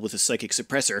to deal with a psychic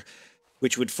suppressor,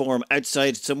 which would form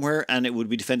outside somewhere, and it would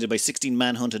be defended by 16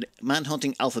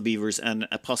 man-hunting alpha beavers and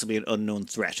possibly an unknown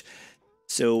threat.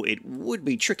 So it would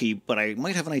be tricky, but I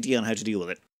might have an idea on how to deal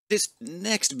with it. This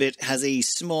next bit has a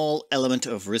small element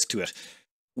of risk to it.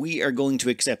 We are going to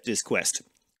accept this quest,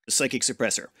 the Psychic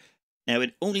Suppressor. Now,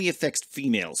 it only affects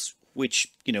females,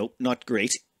 which, you know, not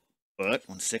great. But,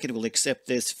 1 second, we'll accept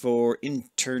this for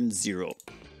intern 0.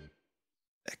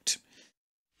 Perfect.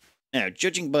 Now,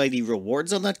 judging by the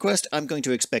rewards on that quest, I'm going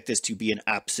to expect this to be an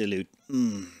absolute...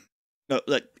 No,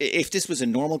 like, if this was a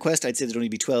normal quest, I'd say there'd only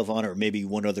be 12 honor, or maybe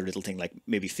one other little thing, like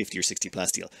maybe 50 or 60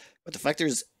 plasteel. But the fact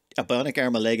there's a bionic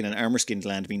armor leg and an armor skin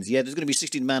gland means, yeah, there's going to be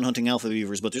 16 man-hunting alpha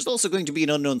beavers, but there's also going to be an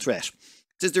unknown threat.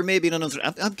 It says there may be an unknown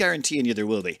threat. I'm guaranteeing you there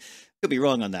will be. Could be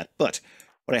wrong on that, but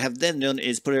what I have then done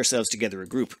is put ourselves together a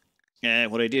group.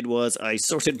 What I did was I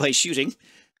sorted by shooting,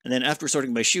 and then after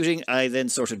sorting by shooting, I then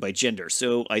sorted by gender.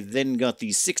 So I then got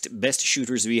the 6 best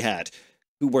shooters we had,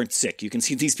 who weren't sick. You can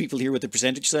see these people here with the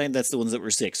percentage sign, that's the ones that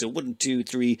were sick. So 1, 2,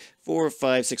 3, 4,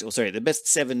 5, 6, oh sorry, the best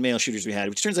 7 male shooters we had,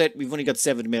 which turns out we've only got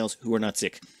 7 males who are not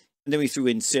sick. And then we threw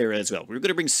in Sarah as well. We were going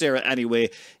to bring Sarah anyway,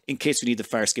 in case we need the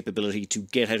fire skip ability to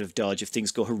get out of dodge if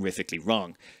things go horrifically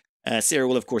wrong. Sarah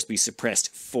will of course be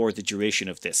suppressed for the duration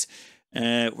of this.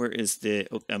 Where is the...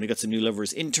 Oh, and we got some new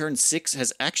lovers. Intern 6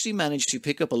 has actually managed to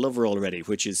pick up a lover already,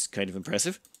 which is kind of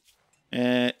impressive.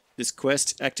 This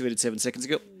quest activated 7 seconds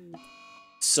ago.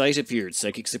 Sight appeared.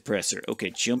 Psychic Suppressor. Okay,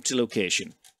 jump to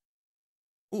location.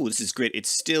 Ooh, this is great. It's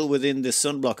still within the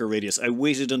sunblocker radius. I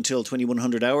waited until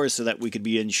 2100 hours so that we could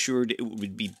be ensured it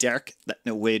would be dark.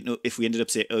 No, wait, no, if we ended up,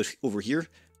 say, out over here,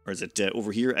 or is it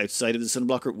over here outside of the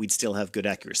sunblocker, we'd still have good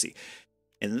accuracy.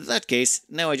 In that case,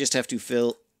 now I just have to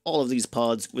fill all of these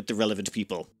pods with the relevant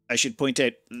people. I should point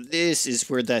out, this is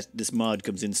where this mod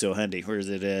comes in so handy. Where is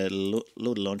it?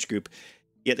 Load a launch group.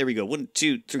 Yeah, there we go. 1,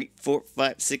 2, 3, 4,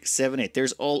 5, 6, 7, 8.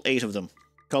 There's all 8 of them.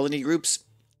 Colony groups.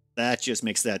 That just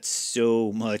makes that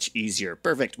so much easier.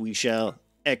 Perfect. We shall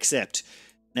accept.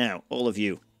 Now, all of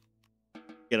you,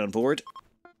 get on board.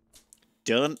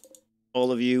 Done.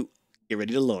 All of you, get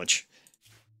ready to launch.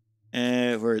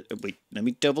 Wait, let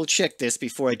me double check this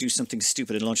before I do something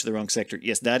stupid and launch the wrong sector.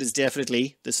 Yes, that is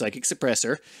definitely the Psychic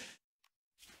Suppressor.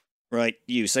 Right,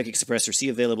 you, Psychic Suppressor, see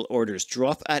available orders.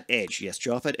 Drop at edge. Yes,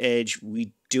 drop at edge.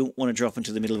 We don't want to drop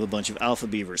into the middle of a bunch of alpha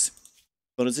beavers.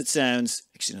 Fun as it sounds.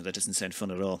 Actually, no, that doesn't sound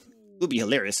fun at all. It would be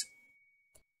hilarious.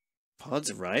 Pods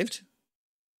arrived?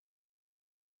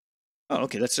 Oh,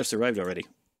 okay, that stuff's arrived already.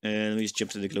 Let me just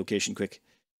jump to the location quick.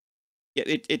 Yeah,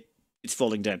 it's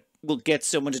falling down. We'll get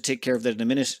someone to take care of that in a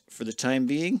minute. For the time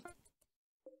being,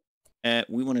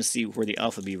 we want to see where the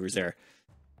alpha beavers are.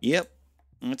 Yep,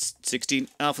 that's 16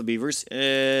 alpha beavers.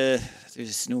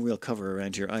 There's no real cover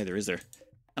around here either, is there?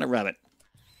 And a rabbit.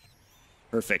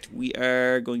 Perfect. We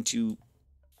are going to...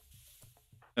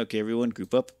 Okay, everyone,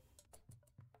 group up.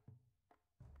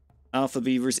 Alpha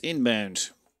beavers inbound.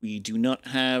 We do not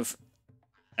have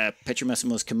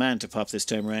Petromassimo's command to pop this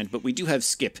time around, but we do have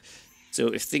skip. So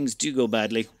if things do go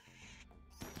badly...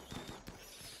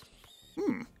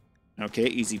 Okay,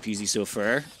 easy peasy so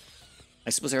far.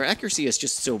 I suppose our accuracy is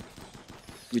just so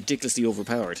ridiculously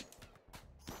overpowered.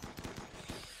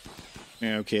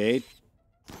 Okay.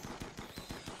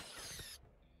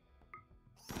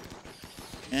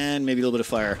 And maybe a little bit of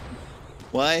fire.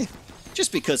 Why?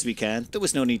 Just because we can. There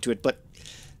was no need to it, but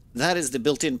That is the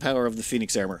built-in power of the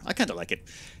Phoenix armor. I kind of like it.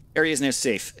 Area is now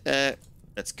safe.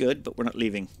 That's good, but we're not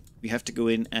leaving. We have to go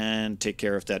in and take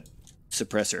care of that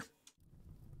suppressor,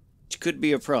 which could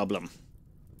be a problem.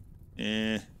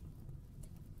 We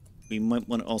might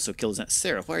want to also kill that.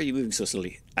 Sarah, why are you moving so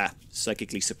slowly? Ah,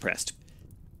 psychically suppressed.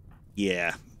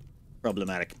 Yeah,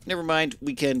 problematic. Never mind,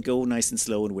 we can go nice and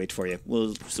slow and wait for you.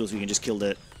 We'll suppose we can just kill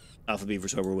the alpha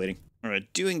beavers while we're waiting.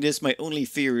 Alright, doing this, my only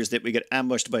fear is that we get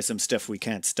ambushed by some stuff we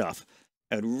can't stop.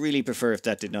 I would really prefer if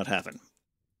that did not happen.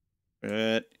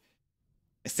 But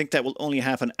I think that will only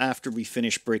happen after we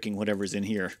finish breaking whatever's in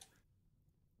here.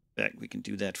 In fact, we can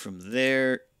do that from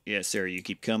there. Yeah, Sarah, you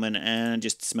keep coming and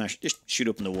just shoot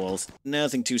open the walls.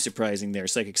 Nothing too surprising there.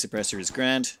 Psychic suppressor is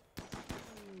grand.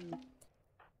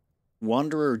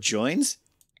 Wanderer joins?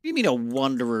 What do you mean a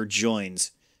wanderer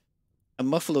joins? A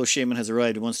Muffalo shaman has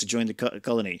arrived and wants to join the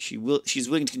colony. She's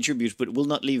willing to contribute, but will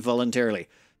not leave voluntarily.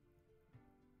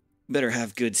 Better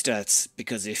have good stats,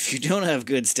 because if you don't have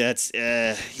good stats,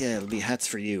 yeah, it'll be hats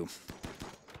for you.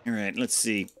 Alright, let's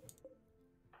see.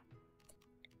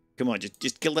 Come on,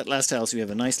 just kill that last house. We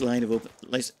have a nice line of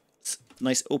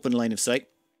nice open line of sight.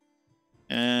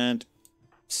 And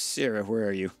Sarah, where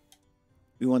are you?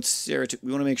 We want Sarah to.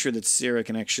 We want to make sure that Sarah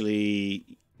can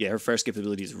actually. Yeah, her fire skip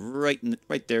ability is right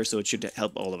there, so it should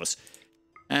help all of us.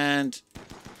 And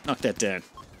knock that down.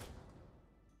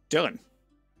 Done.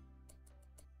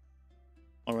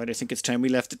 All right, I think it's time we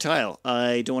left the tile.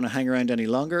 I don't want to hang around any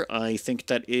longer. I think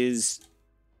that is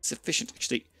sufficient.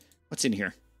 Actually, what's in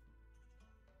here?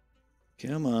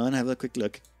 Come on, have a quick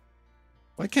look.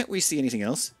 Why can't we see anything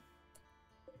else?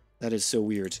 That is so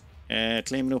weird.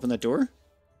 Claim and open that door?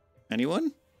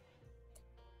 Anyone?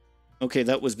 Okay,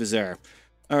 that was bizarre.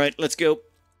 Alright, let's go.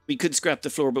 We could scrap the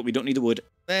floor, but we don't need the wood.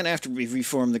 Then after we've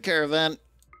reformed the caravan,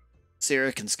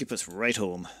 Sarah can skip us right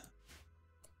home.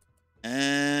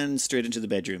 And straight into the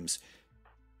bedrooms.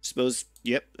 Suppose,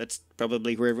 yep, that's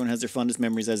probably where everyone has their fondest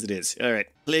memories as it is. Alright,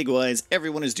 plague-wise,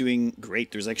 everyone is doing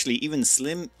great. There's actually even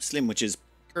Slim, which is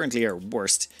currently our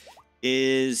worst,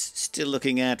 is still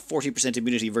looking at 40%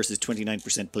 immunity versus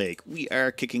 29% plague. We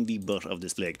are kicking the butt of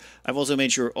this plague. I've also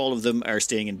made sure all of them are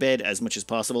staying in bed as much as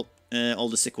possible. All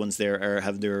the sick ones there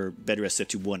have their bed rest set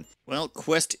to 1. Well,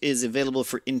 Quest is available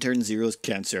for Intern Zero's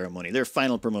count ceremony, their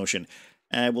final promotion.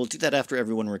 We'll do that after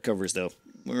everyone recovers, though.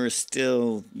 We're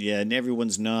still, yeah, and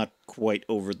everyone's not quite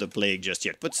over the plague just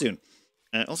yet, but soon.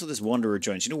 Also, this Wanderer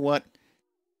joins. You know what?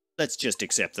 Let's just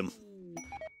accept them.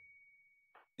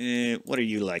 What are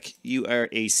you like? You are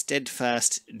a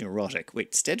steadfast neurotic.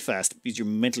 Wait, steadfast means your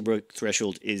mental break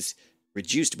threshold is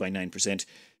reduced by 9%.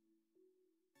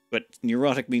 But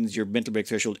neurotic means your mental break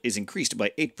threshold is increased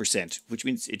by 8%, which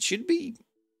means it should be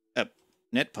a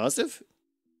net positive.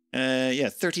 Yeah,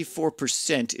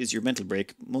 34% is your mental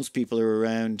break. Most people are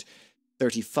around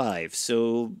 35,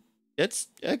 so that's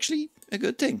actually a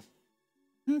good thing.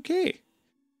 Okay.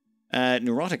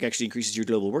 Neurotic actually increases your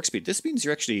global work speed. This means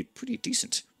you're actually pretty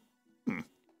decent.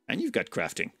 And you've got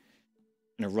crafting.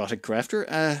 An erotic crafter?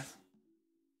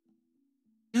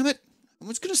 Damn it. I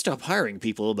was going to stop hiring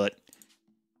people, but...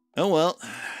 Oh well.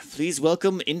 Please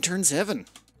welcome Intern 7.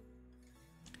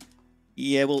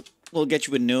 Yeah, we'll get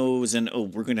you a nose, and oh,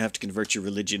 we're going to have to convert your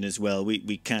religion as well. We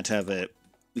can't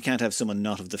have someone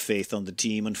not of the faith on the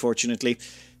team, unfortunately.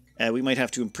 We might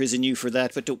have to imprison you for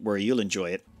that, but don't worry, you'll enjoy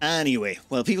it. Anyway,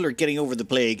 while people are getting over the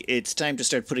plague, it's time to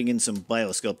start putting in some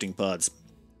biosculpting pods.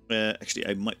 Actually,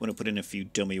 I might want to put in a few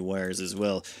dummy wires as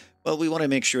well. Well, we want to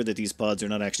make sure that these pods are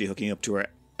not actually hooking up to our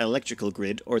electrical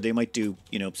grid, or they might do,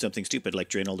 you know, something stupid like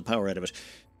drain all the power out of it.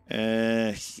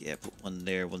 Yeah, put one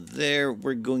there, one there.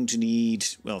 We're going to need,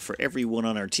 well, for everyone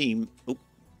on our team, oh,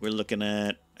 we're looking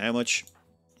at how much?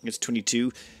 It's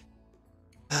 22.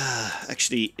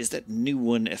 Actually, is that new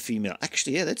one a female?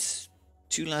 Actually, yeah, that's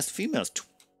 2 last females.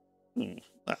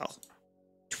 Wow.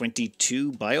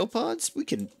 22 biopods? We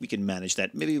can manage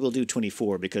that. Maybe we'll do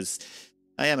 24 because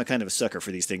I am a kind of a sucker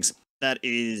for these things. That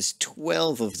is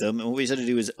 12 of them, and what we have to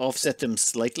do is offset them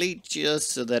slightly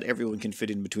just so that everyone can fit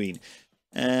in between.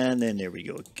 And then there we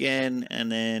go again,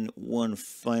 and then one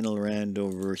final round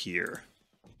over here.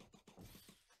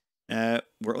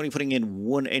 We're only putting in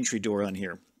 1 entry door on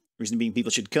here. Reason being,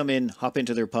 people should come in, hop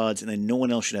into their pods, and then no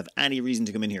one else should have any reason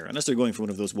to come in here, unless they're going for one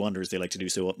of those wanderers they like to do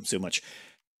so much.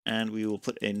 And we will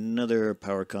put another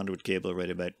power conduit cable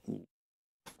right about... Ooh.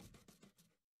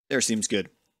 There, seems good.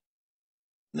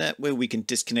 That way we can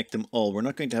disconnect them all. We're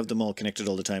not going to have them all connected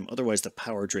all the time, otherwise the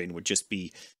power drain would just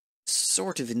be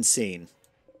sort of insane.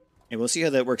 And we'll see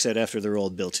how that works out after they're all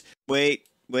built. Wait.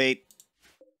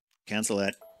 Cancel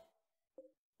that.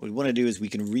 What we want to do is we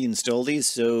can reinstall these,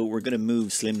 so we're going to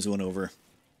move Slim's one over.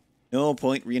 No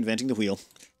point reinventing the wheel.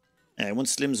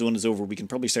 Once Slim's one is over, we can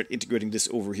probably start integrating this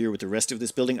over here with the rest of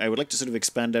this building. I would like to sort of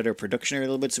expand out our production area a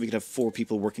little bit so we could have 4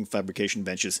 people working fabrication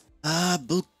benches. Ah,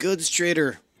 bulk goods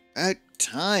trader. About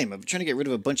time. I've been trying to get rid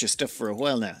of a bunch of stuff for a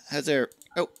while now. How's our...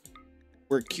 Oh,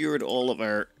 we're cured all of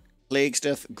our plague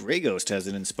stuff. Grey Ghost has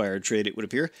an inspired trade, it would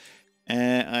appear.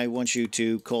 I want you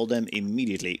to call them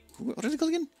immediately. What are they called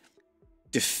again?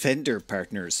 Defender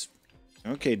partners.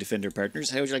 Okay, Defender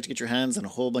partners, how would you like to get your hands on a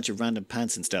whole bunch of random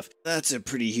pants and stuff? That's a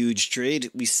pretty huge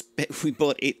trade. We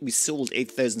sold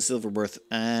 8,000 silver worth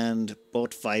and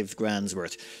bought 5 grand's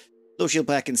worth. Low shield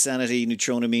pack, insanity,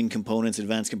 neutronamine components,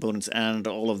 advanced components, and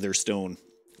all of their stone.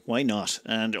 Why not?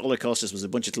 And all it cost us was a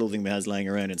bunch of clothing we had lying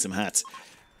around and some hats.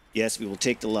 Yes, we will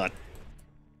take the lot.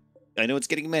 I know it's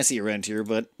getting messy around here,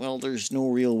 but, well, there's no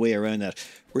real way around that.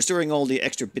 We're storing all the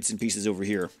extra bits and pieces over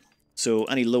here. So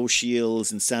any low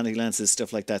shields, insanity lances,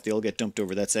 stuff like that, they all get dumped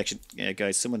over that section. Yeah,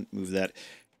 guys, someone move that.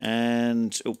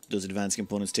 And, oh, those advanced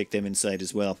components, take them inside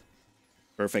as well.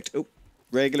 Perfect. Oh,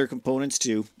 regular components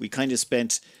too. We kind of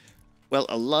spent, well,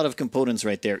 a lot of components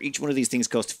right there. Each one of these things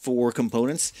cost 4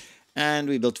 components, and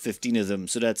we built 15 of them.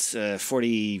 So that's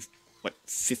 40, what,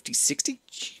 50, 60?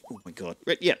 Oh my god.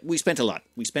 Right, yeah, we spent a lot.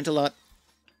 We spent a lot,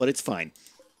 but it's fine.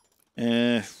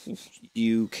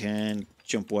 You can...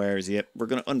 jump wires, yep. We're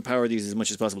going to unpower these as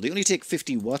much as possible. They only take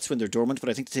 50 watts when they're dormant, but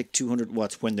I think they take 200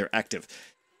 watts when they're active.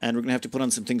 And we're going to have to put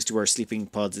on some things to our sleeping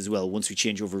pods as well once we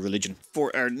change over religion.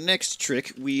 For our next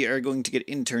trick, we are going to get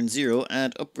Intern 0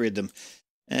 and upgrade them.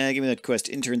 Give me that quest.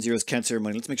 Intern 0's camp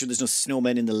ceremony. Let's make sure there's no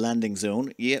snowmen in the landing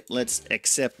zone. Yep, let's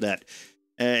accept that.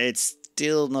 It's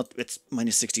still not... It's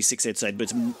minus 66 outside, but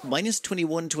it's minus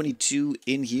 21, 22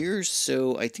 in here,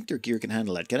 so I think their gear can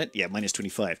handle that, can it? Yeah, minus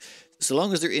 25. So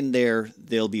long as they're in there,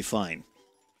 they'll be fine.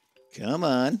 Come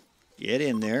on. Get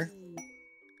in there.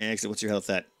 Excellent. What's your health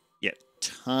at? Yeah,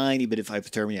 tiny bit of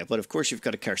hypothermia, but of course you've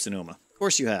got a carcinoma. Of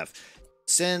course you have.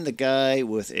 Send the guy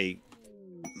with a...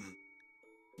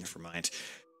 Never mind.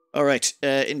 Alright,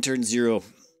 Intern 0.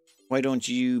 Why don't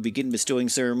you begin bestowing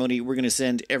ceremony? We're going to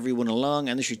send everyone along,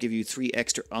 and this should give you 3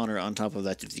 extra honor on top of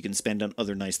that that you can spend on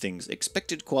other nice things.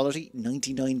 Expected quality,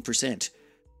 99%.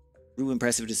 True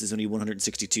impressiveness is only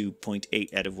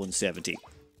 162.8 out of 170.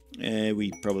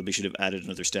 We probably should have added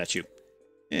another statue.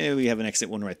 We have an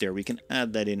excellent one right there. We can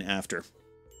add that in after.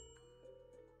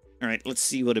 Alright, let's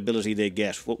see what ability they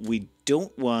get. What we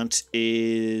don't want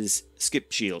is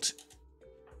Skip Shield.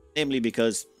 Namely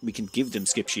because we can give them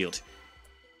Skip Shield.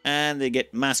 And they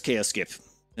get Mass Chaos Skip.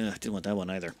 Didn't want that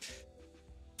one either.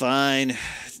 Fine.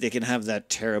 They can have that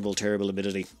terrible, terrible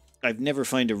ability. I've never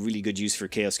found a really good use for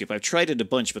Chaos Skip. I've tried it a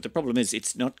bunch, but the problem is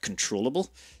it's not controllable.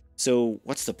 So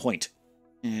what's the point?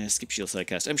 Skip Shield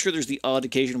Sidecast. I'm sure there's the odd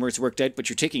occasion where it's worked out, but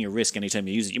you're taking a risk anytime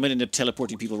you use it. You might end up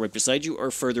teleporting people right beside you or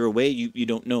further away. You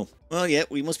don't know. Well, yeah,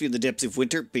 we must be in the depths of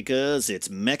winter because it's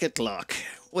Mecha Clock.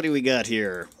 What do we got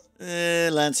here?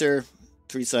 Lancer,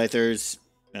 3 Scythers.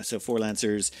 So 4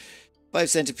 Lancers, 5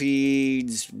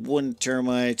 Centipedes, 1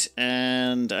 Termite,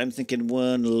 and I'm thinking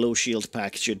 1 low shield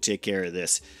pack should take care of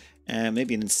this.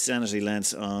 Maybe an Insanity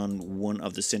Lance on 1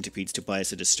 of the Centipedes to buy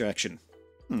us a distraction.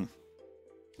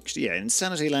 Actually, yeah,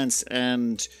 Insanity Lance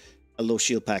and a low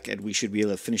shield pack, and we should be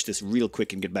able to finish this real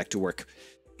quick and get back to work.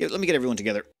 Yeah, let me get everyone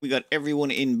together. We got everyone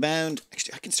inbound.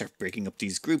 Actually, I can start breaking up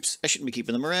these groups. I shouldn't be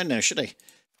keeping them around now, should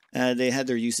I? They had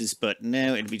their uses, but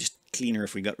now it'd be just cleaner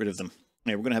if we got rid of them.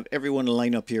 Right, we're going to have everyone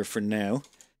line up here for now.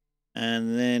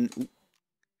 And then...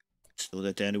 slow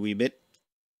that down a wee bit.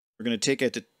 We're going to take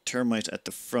out the Termite at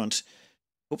the front.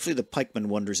 Hopefully the Pikeman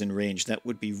wanders in range. That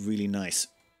would be really nice.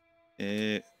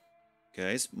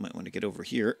 Guys, might want to get over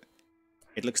here.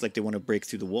 It looks like they want to break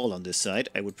through the wall on this side.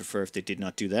 I would prefer if they did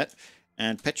not do that.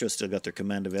 And Petro's still got their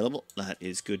command available. That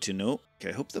is good to know. Okay,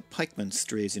 I hope the Pikeman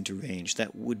strays into range.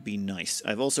 That would be nice.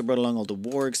 I've also brought along all the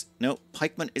wargs. No,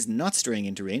 Pikeman is not straying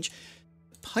into range.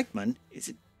 Pikeman is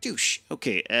a douche.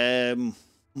 Okay,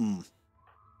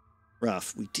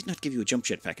 Raph, we did not give you a jump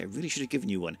jet pack. I really should have given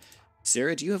you one.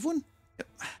 Sarah, do you have one?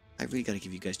 I really got to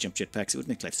give you guys jump jet packs. It would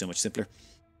make life so much simpler.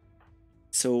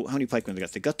 So, how many pikemen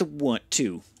have they got? They got the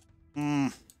 2.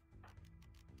 I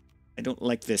don't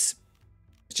like this.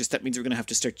 It's just that means we're going to have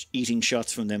to start eating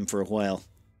shots from them for a while.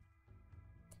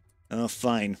 Oh,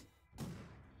 fine.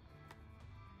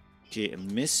 Okay, a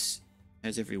miss.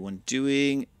 How's everyone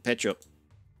doing? Petro.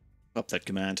 Pop that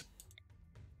command.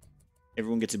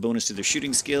 Everyone gets a bonus to their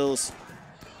shooting skills.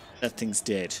 That thing's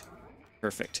dead.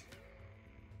 Perfect.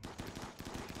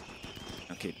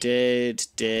 Okay, dead,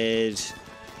 dead,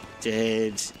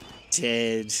 dead,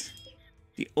 dead.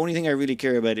 The only thing I really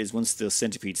care about is once those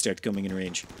centipedes start coming in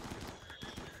range.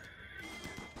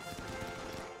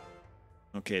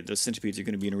 Okay, those centipedes are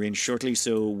going to be in range shortly,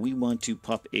 so we want to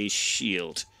pop a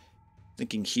shield.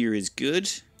 Thinking here is good.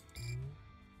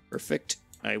 Perfect.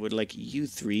 I would like you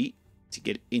three to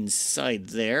get inside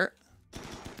there.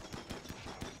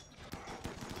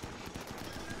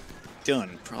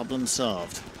 Done. Problem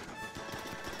solved.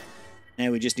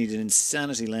 Now we just need an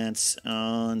Insanity Lance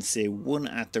on, say, one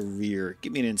at the rear.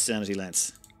 Give me an Insanity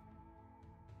Lance.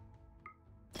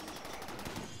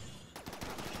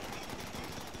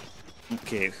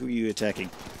 Okay, who are you attacking?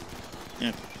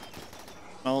 Yeah.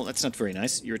 Oh, that's not very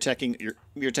nice. You're attacking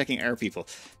our people.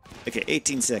 Okay,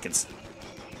 18 seconds.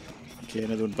 Okay,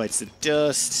 another one bites the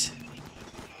dust.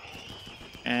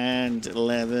 And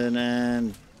 11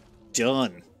 and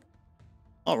done.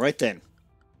 All right then.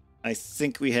 I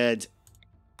think we had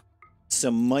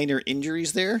some minor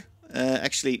injuries there.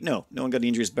 Actually, no one got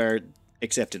injuries bar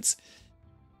acceptance.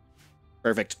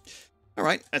 Perfect. All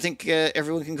right, I think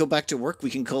everyone can go back to work. We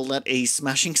can call that a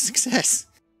smashing success.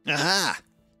 Aha!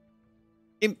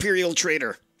 Imperial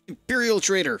Trader. Imperial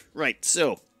Trader. Right,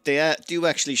 so they do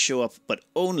actually show up, but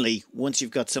only once you've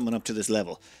got someone up to this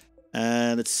level.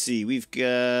 Let's see, we've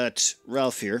got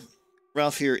Ralph here.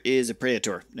 Ralph here is a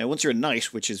Praetor. Now, once you're a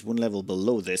Knight, which is one level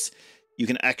below this, you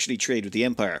can actually trade with the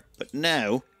Empire. But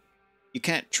now, you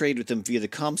can't trade with them via the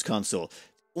comms console.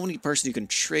 The only person who can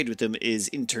trade with them is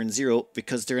Intern Zero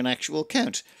because they're an actual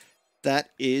count. That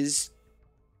is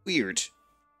weird.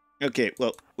 Okay,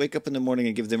 well, wake up in the morning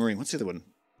and give them a ring. What's the other one?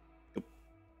 Oh,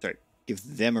 sorry,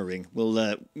 give them a ring. We'll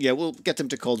get them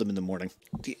to call them in the morning.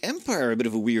 The Empire are a bit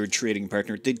of a weird trading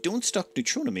partner. They don't stock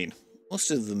Neutronamine.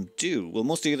 Most of them do. Well,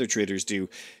 most of the other traders do.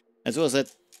 As well as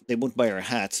that, they won't buy our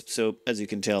hats. So, as you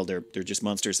can tell, they're just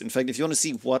monsters. In fact, if you want to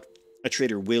see what a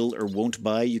trader will or won't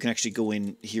buy, you can actually go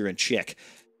in here and check.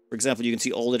 For example, you can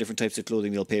see all the different types of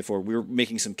clothing they'll pay for. We're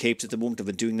making some capes at the moment. I've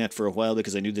been doing that for a while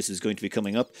because I knew this is going to be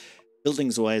coming up.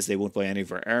 Buildings-wise, they won't buy any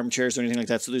of our armchairs or anything like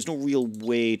that, so there's no real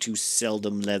way to sell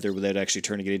them leather without actually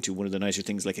turning it into one of the nicer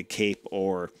things like a cape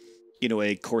or, you know,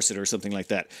 a corset or something like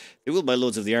that. They will buy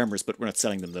loads of the armors, but we're not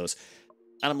selling them those.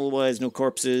 Animal-wise, no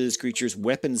corpses, creatures,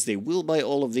 weapons, they will buy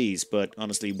all of these, but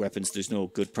honestly, weapons, there's no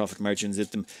good profit margins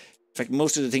at them. In fact,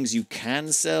 most of the things you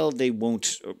can sell, you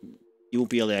won't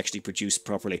be able to actually produce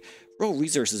properly. Raw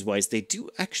resources-wise, they do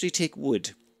actually take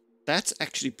wood. That's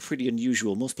actually pretty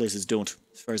unusual. Most places don't,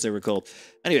 as far as I recall.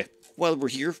 Anyway, while we're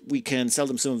here, we can sell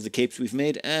them some of the capes we've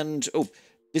made, and, oh,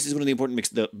 this is one of the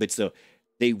important bits, though.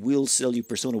 They will sell you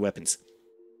Persona weapons.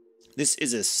 This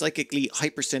is a psychically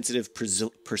hypersensitive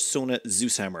Persona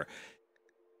Zeus hammer.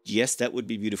 Yes, that would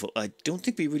be beautiful. I don't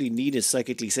think we really need a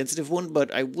psychically sensitive one,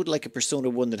 but I would like a Persona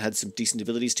one that had some decent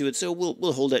abilities to it, so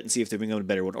we'll hold it and see if they bring out a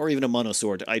better one, or even a mono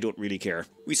sword. I don't really care.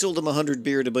 We sold them 100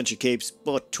 beard, a bunch of capes,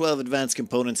 bought 12 advanced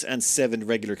components and 7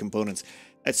 regular components.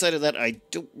 Outside of that, I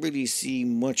don't really see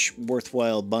much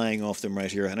worthwhile buying off them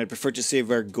right here, and I'd prefer to save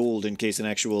our gold in case an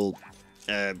actual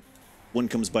one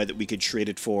comes by that we could trade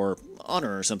it for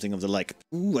honor or something of the like.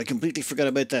 Ooh, I completely forgot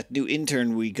about that new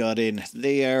intern we got in.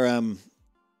 They are,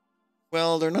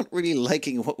 well, they're not really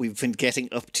liking what we've been getting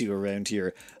up to around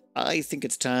here. I think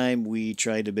it's time we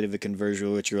tried a bit of a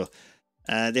conversion ritual.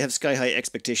 They have sky-high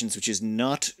expectations, which is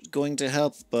not going to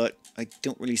help, but I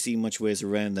don't really see much ways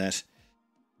around that.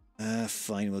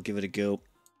 Fine, we'll give it a go.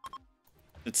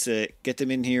 Let's get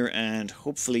them in here, and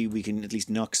hopefully we can at least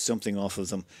knock something off of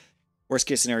them. Worst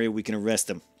case scenario, we can arrest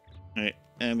them. Alright,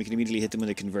 and we can immediately hit them with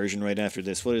a conversion right after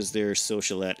this. What is their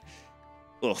social at?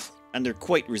 Oh, and they're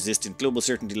quite resistant. Global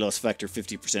certainty loss factor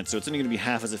 50%, so it's only going to be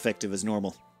half as effective as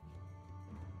normal.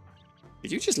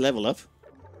 Did you just level up?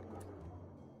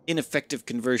 Ineffective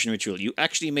conversion ritual. You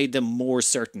actually made them more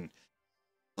certain.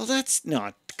 Well, that's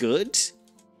not good.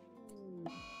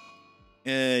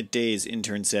 Days,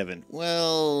 intern 7.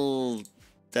 Well,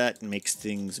 that makes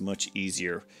things much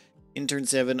easier. Intern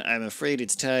 7, I'm afraid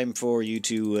it's time for you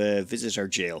to visit our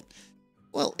jail.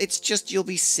 Well, it's just you'll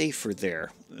be safer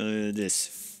there.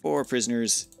 This 4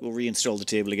 prisoners. We'll reinstall the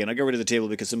table again. I got rid of the table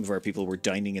because some of our people were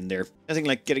dining in there. Nothing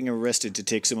like getting arrested to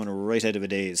take someone right out of a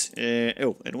daze.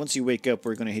 Oh, and once you wake up,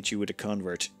 we're going to hit you with a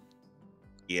convert.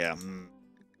 Yeah.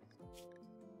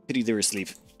 Pity they're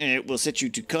asleep. We'll set you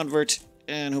to convert,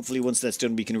 and hopefully once that's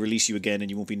done, we can release you again, and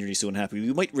you won't be nearly so unhappy.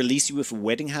 We might release you if a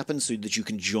wedding happens so that you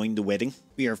can join the wedding.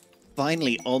 We are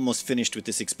finally almost finished with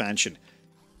this expansion.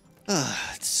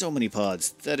 So many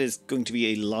pods. That is going to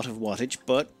be a lot of wattage,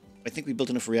 but I think we built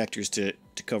enough reactors to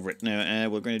cover it. Now,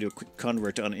 we're going to do a quick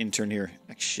convert on intern here.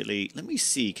 Actually, let me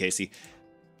see, Casey.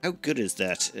 How good is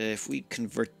that? If we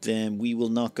convert them, we will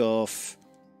knock off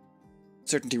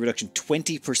certainty reduction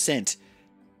 20%.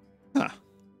 Huh.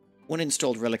 One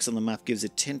installed relics on the map gives a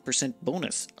 10%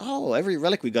 bonus. Oh, every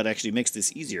relic we got actually makes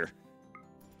this easier.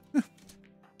 Huh.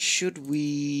 Should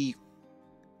we...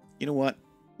 You know what?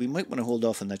 We might want to hold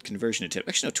off on that conversion attempt.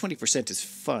 Actually, no, 20% is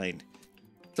fine.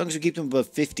 As long as we keep them above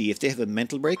 50, if they have a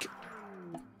mental break...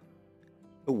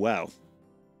 Oh, wow.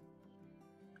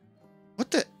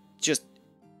 What the... Just...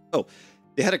 Oh,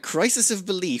 they had a crisis of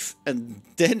belief, and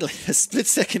then like, a split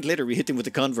second later we hit them with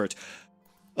a convert.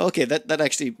 Okay, that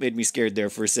actually made me scared there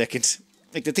for a second.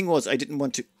 Like, the thing was, I didn't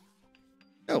want to...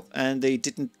 Oh, and they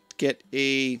didn't get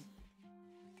a...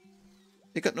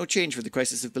 They got no change for the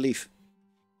crisis of belief.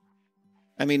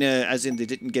 I mean, as in they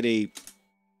didn't get a...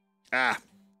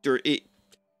 They're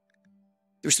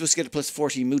supposed to get a plus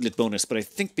 40 moodlet bonus, but I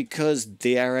think because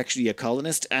they are actually a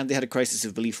colonist and they had a crisis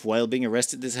of belief while being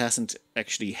arrested, this hasn't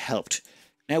actually helped.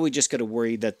 Now we just got to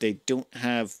worry that they don't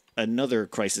have another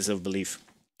crisis of belief.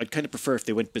 I'd kind of prefer if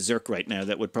they went berserk right now.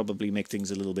 That would probably make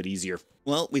things a little bit easier.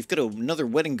 Well, we've got another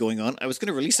wedding going on. I was going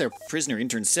to release our prisoner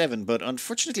intern 7, but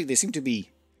unfortunately they seem to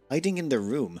be hiding in their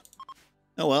room.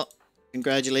 Oh well.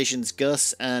 Congratulations,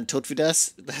 Gus and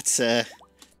Totfudas. That's,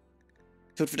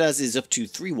 Totfudas is up to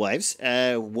 3 wives,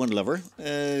 1 lover.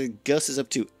 Gus is up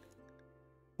to...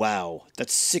 Wow,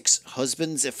 that's 6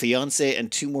 husbands, a fiancé,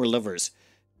 and 2 more lovers.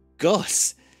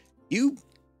 Gus,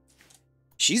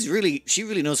 she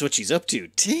really knows what she's up to.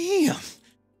 Damn,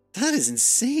 that is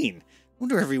insane.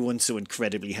 Wonder everyone's so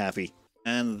incredibly happy.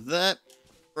 And that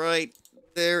right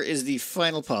there is the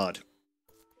final pod.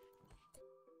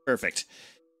 Perfect.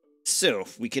 So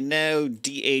we can now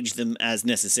de-age them as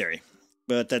necessary.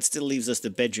 But that still leaves us the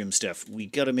bedroom stuff. We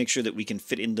gotta make sure that we can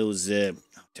fit in those, oh,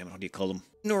 damn it, how do you call them?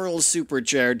 Neural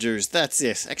superchargers, that's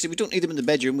it. Actually, we don't need them in the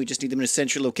bedroom, we just need them in a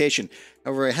central location.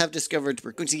 However, I have discovered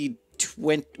we're going to need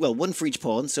 1 for each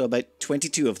pawn, so about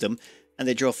 22 of them. And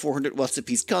they draw 400 watts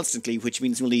apiece constantly, which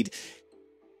means we'll need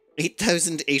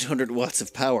 8,800 watts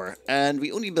of power. And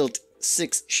we only built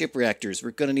 6 ship reactors.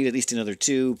 We're gonna need at least another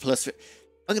 2, plus...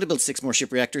 I'm gonna build 6 more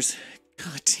ship reactors.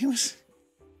 God damn it.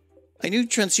 I knew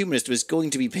transhumanist was going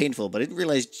to be painful, but I didn't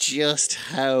realize just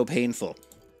how painful.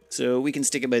 So we can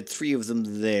stick about 3 of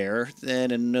them there, then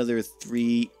another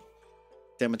 3...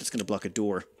 Damn it, that's going to block a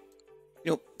door.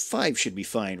 You know, 5 should be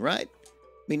fine, right?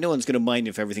 I mean, no one's going to mind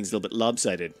if everything's a little bit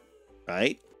lopsided,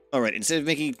 right? Alright, instead of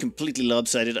making it completely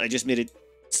lopsided, I just made it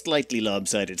slightly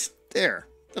lopsided. There,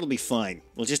 that'll be fine.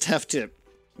 We'll just have to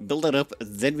build that up,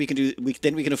 then we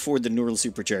can afford the neural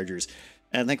superchargers.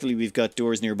 And thankfully we've got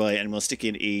doors nearby, and we'll stick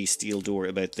in a steel door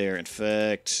about there. In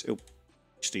fact, oh,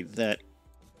 actually that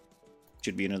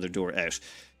should be another door out.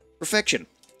 Perfection.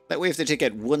 That way if they take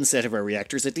out 1 set of our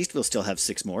reactors, at least we'll still have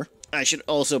 6 more. I should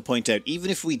also point out,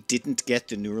 even if we didn't get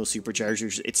the neural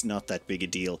superchargers, it's not that big a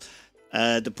deal.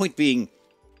 The point being,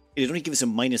 it only gives us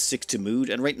a -6 to mood,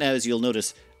 and right now, as you'll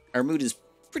notice, our mood is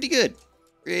pretty good.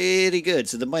 Pretty good.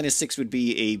 So the -6 would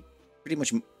be a pretty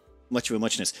much of a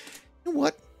muchness. You know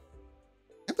what?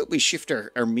 How about we shift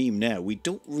our meme now? We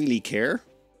don't really care,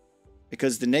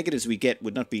 because the negatives we get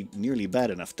would not be nearly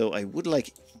bad enough, though I would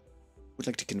like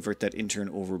to convert that intern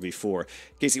over before.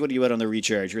 Casey, what are you at on the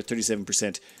recharge? You're at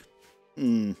 37%.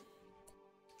 I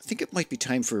think it might be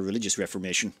time for a religious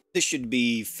reformation. This should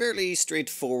be fairly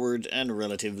straightforward and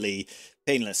relatively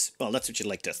painless. Well, that's what you'd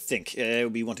like to think.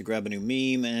 We want to grab a new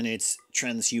meme, and it's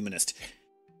transhumanist.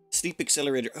 Sleep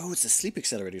accelerator. Oh, it's the sleep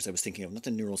accelerators I was thinking of, not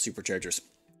the neural superchargers.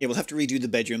 Yeah, we'll have to redo the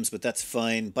bedrooms, but that's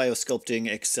fine. Biosculpting,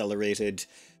 accelerated.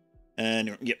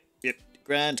 And, yep.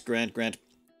 Grant.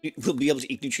 We'll be able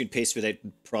to eat nutrient paste without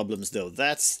problems, though.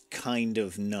 That's kind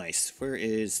of nice. Where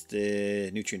is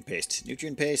the nutrient paste?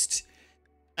 Nutrient paste.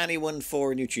 Anyone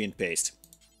for nutrient paste?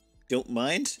 Don't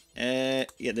mind. Yeah,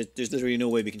 there's literally no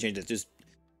way we can change that.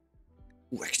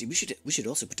 Ooh, actually, we should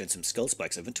also put down some skull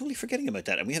spikes. I've been totally forgetting about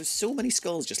that, and we have so many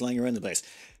skulls just lying around the place.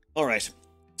 Alright.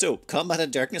 So, combat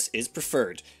in darkness is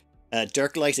preferred.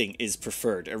 Dark lighting is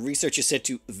preferred. Our research is set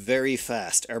to very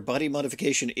fast. Our body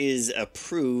modification is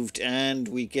approved, and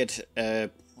we get, we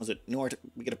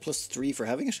get a +3 for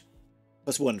having it?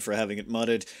 +1 for having it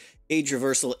modded. Age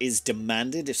reversal is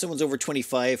demanded. If someone's over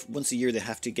 25, once a year they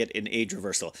have to get an age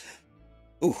reversal.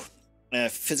 Ooh.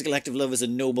 Physical active love is a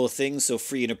noble thing, so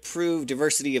free and approved.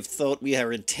 Diversity of thought, we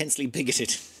are intensely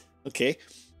bigoted. Okay.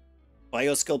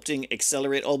 Biosculpting,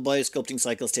 accelerate. All biosculpting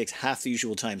cycles takes half the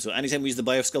usual time. So anytime we use the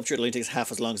biosculpture, it only takes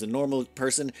half as long as a normal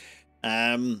person.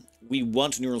 We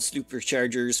want neural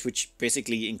superchargers, which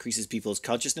basically increases people's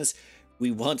consciousness. We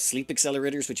want sleep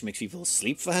accelerators, which makes people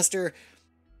sleep faster.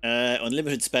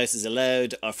 Unlimited spouses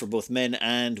allowed for both men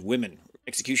and women.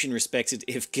 Execution respected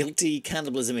if guilty.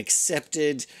 Cannibalism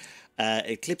accepted.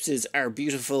 Eclipses are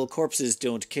beautiful. Corpses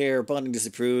don't care. Bonding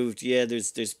disapproved. Yeah,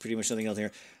 there's pretty much nothing else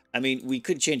here. I mean, we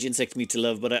could change insect meat to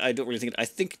love, but I don't really think... I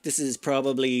think this is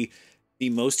probably the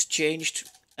most changed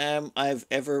I've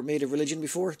ever made a religion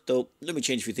before. Though, let me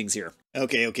change a few things here.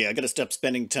 Okay, I gotta stop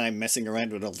spending time messing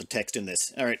around with all the text in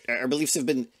this. Alright, our beliefs have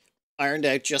been ironed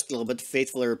out just a little bit,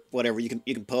 faithful or whatever. You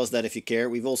can pause that if you care.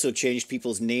 We've also changed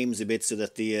people's names a bit so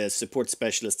that the support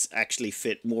specialists actually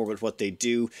fit more with what they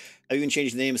do. I've even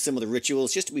changed the name of some of the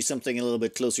rituals just to be something a little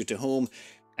bit closer to home.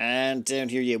 And down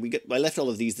here, yeah, I left all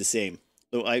of these the same.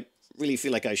 Though I really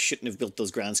feel like I shouldn't have built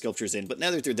those grand sculptures in, but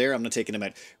now that they're there, I'm not taking them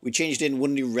out. We changed in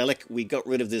one new relic. We got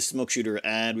rid of the smoke shooter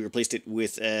and we replaced it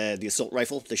with the assault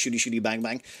rifle, the shooty bang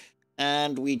bang.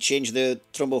 And we changed the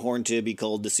trombo horn to be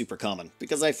called the super common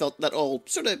because I felt that all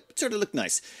sort of looked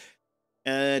nice.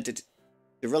 The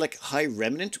relic High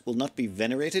Remnant will not be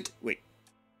venerated. Wait.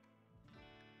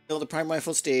 No, the prime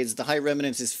rifle stays. The High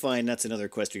Remnant is fine. That's another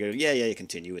quest we got. Yeah, you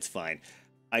continue. It's fine.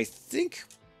 I think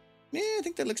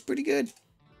that looks pretty good.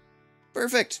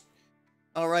 Perfect.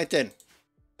 All right then.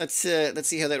 Let's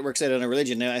see how that works out on a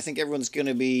religion. Now I think everyone's going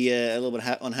to be a little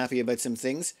bit unhappy about some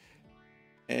things.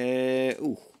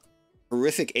 Ooh.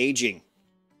 Horrific aging.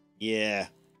 Yeah.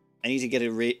 I need to get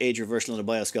an age reversal in a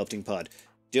biosculpting pod.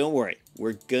 Don't worry.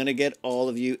 We're going to get all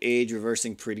of you age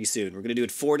reversing pretty soon. We're going to do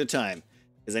it 4 at a time.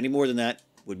 Because any more than that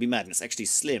would be madness. Actually,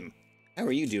 Slim, how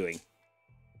are you doing?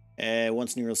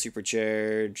 Once neural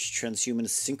supercharged, transhumanist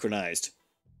synchronized.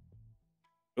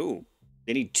 Oh,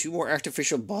 they need 2 more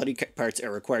artificial body parts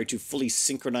are required to fully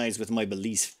synchronize with my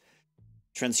belief.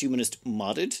 Transhumanist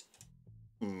modded?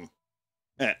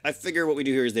 I figure what we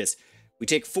do here is this. We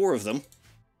take 4 of them.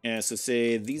 So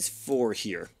say these 4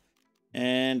 here.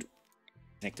 And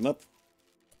connect them up.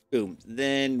 Boom.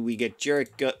 Then we get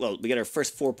we get our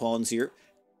first 4 pawns here.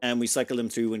 And we cycle them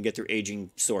through and get their aging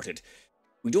sorted.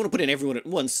 We don't want to put in everyone at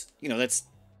once. You know, that's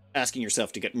asking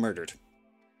yourself to get murdered.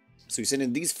 So we send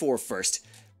in these 4 first.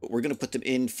 But we're going to put them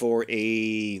in for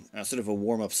a sort of a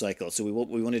warm-up cycle. So what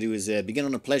we want to do is begin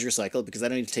on a pleasure cycle, because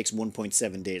that only takes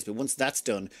 1.7 days. But once that's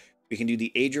done, we can do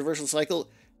the age reversal cycle,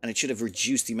 and it should have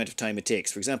reduced the amount of time it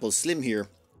takes. For example, Slim here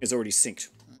is already synced.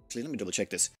 Actually, let me double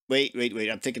check this. Wait.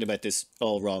 I'm thinking about this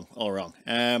all wrong.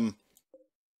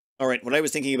 Alright, what I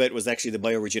was thinking about was actually the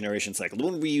bioregeneration cycle. The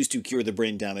one we use to cure the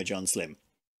brain damage on Slim.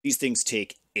 These things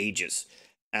take ages.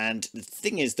 And the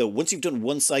thing is, though, once you've done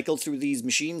 1 cycle through these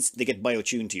machines, they get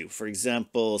biotuned to you. For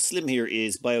example, Slim here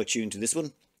is biotuned to this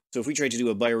one. So if we tried to do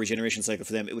a bioregeneration cycle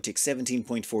for them, it would take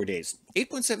 17.4 days.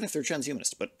 8.7 if they're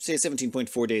transhumanist, but say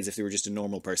 17.4 days if they were just a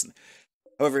normal person.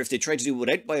 However, if they tried to do it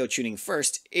without biotuning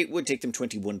first, it would take them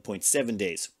 21.7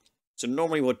 days. So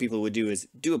normally what people would do is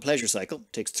do a pleasure cycle,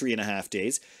 takes 3.5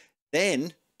 days,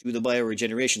 then do the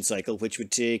bioregeneration cycle, which would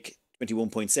take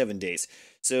 21.7 days.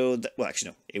 So, well,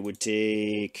 actually, no, it would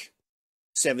take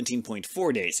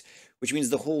 17.4 days, which means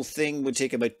the whole thing would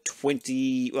take about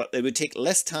 20... Well, it would take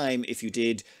less time if you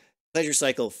did pleasure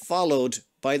cycle followed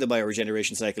by the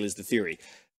bioregeneration cycle is the theory.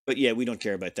 But yeah, we don't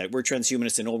care about that. We're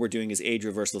transhumanists and all we're doing is age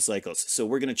reversal cycles. So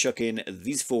we're going to chuck in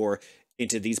these 4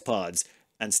 into these pods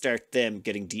and start them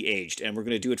getting de-aged. And we're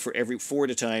going to do it for every 4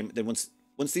 at a time. Then once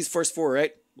these first 4 are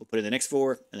out, we'll put in the next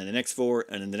 4, and then the next 4,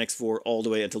 and then the next 4, all the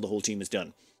way until the whole team is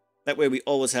done. That way we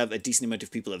always have a decent amount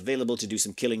of people available to do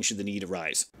some killing should the need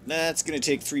arise. That's going to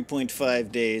take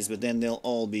 3.5 days, but then they'll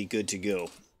all be good to go.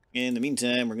 In the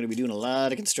meantime, we're going to be doing a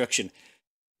lot of construction.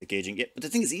 Engaging. Yeah, but the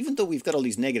thing is, even though we've got all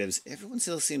these negatives, everyone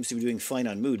still seems to be doing fine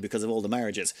on mood because of all the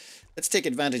marriages. Let's take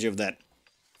advantage of that.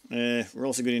 We're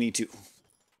also going to need to...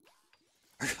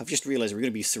 I've just realized we're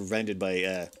going to be surrounded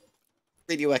by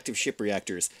radioactive ship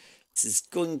reactors. This is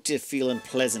going to feel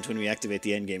unpleasant when we activate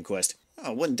the endgame quest.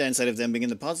 Oh, one downside of them being in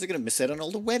the pods, they're going to miss out on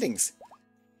all the weddings.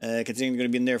 Considering they're going to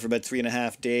be in there for about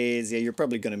 3.5 days, yeah, you're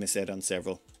probably going to miss out on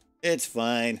several. It's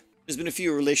fine. There's been a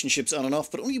few relationships on and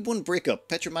off, but only 1 breakup,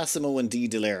 Petra Massimo and Dee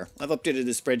Delaire. I've updated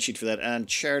the spreadsheet for that, and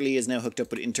Charlie is now hooked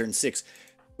up with intern 6,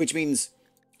 which means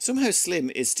somehow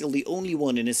Slim is still the only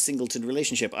one in his singleton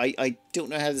relationship. I don't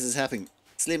know how this is happening.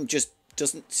 Slim just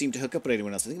doesn't seem to hook up with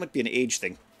anyone else. I think it might be an age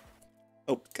thing.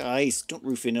 Oh, guys, don't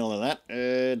roof in all of that.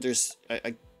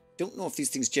 I don't know if these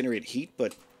things generate heat,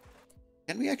 but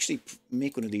can we actually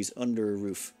make one of these under a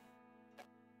roof?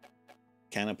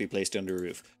 Cannot be placed under a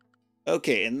roof.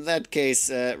 Okay, in that case,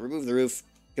 remove the roof.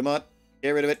 Come on, get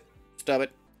rid of it. Stop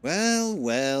it.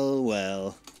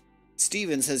 Well.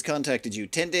 Stevens has contacted you.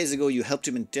 10 days ago, you helped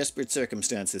him in desperate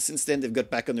circumstances. Since then, they've got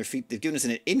back on their feet. They've given us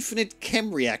an infinite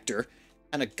chem reactor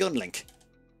and a gunlink.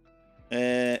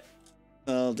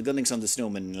 Well, the gunlink's on the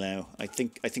snowman now. I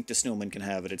think the snowman can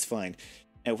have it. It's fine.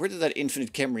 Now, where did that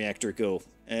infinite chem reactor go?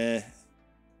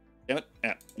 Damn it.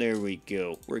 Ah, there we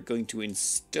go. We're going to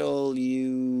install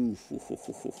you...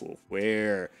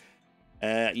 Where?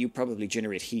 You probably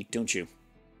generate heat, don't you?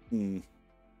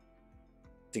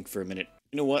 Think for a minute.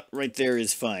 You know what? Right there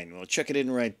is fine. We'll chuck it in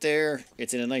right there.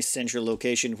 It's in a nice central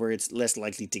location where it's less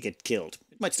likely to get killed.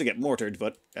 It might still get mortared,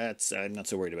 but that's I'm not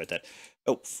so worried about that.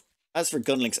 Oh, as for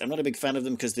gunlinks, I'm not a big fan of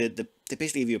them because they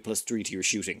basically give you a +3 to your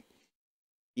shooting.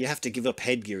 You have to give up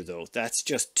headgear, though. That's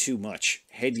just too much.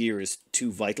 Headgear is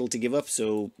too vital to give up,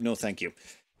 so no thank you.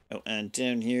 Oh, and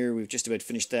down here, we've just about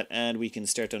finished that, and we can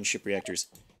start on ship reactors.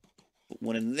 Put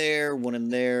one in there, one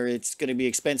in there. It's going to be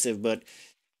expensive, but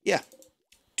yeah.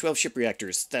 12 ship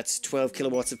reactors. That's 12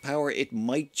 kilowatts of power. It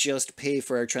might just pay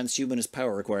for our transhumanist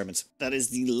power requirements. That is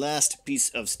the last piece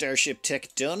of Starship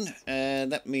tech done.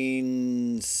 That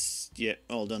means... yeah,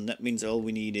 all done. That means all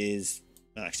we need is...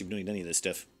 oh, actually, we don't need any of this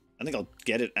stuff. I think I'll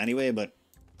get it anyway, but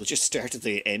we'll just start at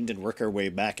the end and work our way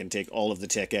back and take all of the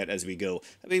tech out as we go.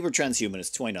 I mean, we're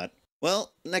transhumanists. Why not?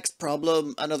 Well, next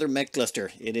problem, another mech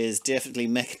cluster. It is definitely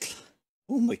mech...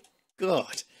 oh my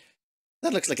god.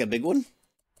 That looks like a big one.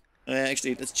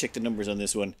 Actually, let's check the numbers on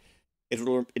this one.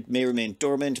 It may remain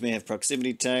dormant, may have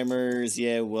proximity timers.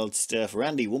 Yeah, well, stuff.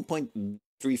 Randy,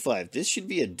 1.35. This should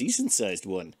be a decent-sized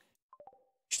one.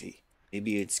 Actually,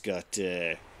 maybe it's got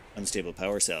unstable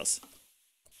power cells.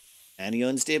 Any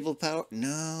unstable power?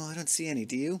 No, I don't see any,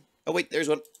 do you? Oh, wait, there's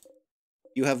one.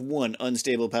 You have one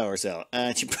unstable power cell,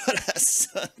 and you put a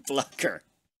sun blocker.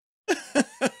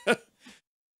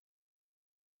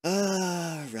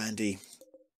 Ah, Randy.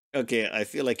 Okay, I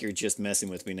feel like you're just messing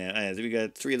with me now. We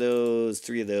got 3 of those,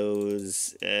 3 of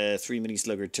those, 3 mini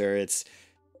slugger turrets.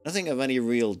 Nothing of any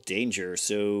real danger,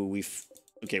 so we've...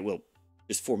 okay, well,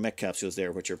 there's 4 mech capsules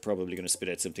there, which are probably going to spit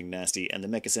out something nasty. And the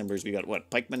mech assemblers, we got, what,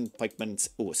 pikemen,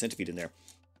 oh, a centipede in there.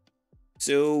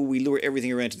 So we lure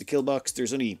everything around to the kill box.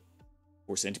 There's only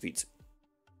 4 centipedes.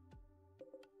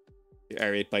 There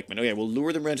are 8 pikemen. Oh yeah, we'll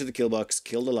lure them around to the kill box,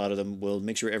 kill a lot of them. We'll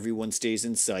make sure everyone stays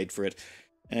inside for it.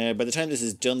 By the time this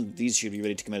is done, these should be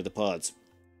ready to come out of the pods.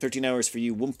 13 hours for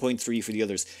you, 1.3 for the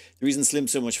others. The reason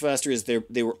Slim's so much faster is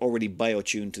they were already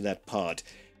bio-tuned to that pod.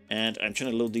 And I'm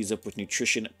trying to load these up with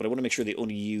nutrition, but I want to make sure they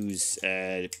only use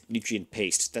nutrient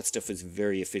paste. That stuff is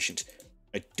very efficient.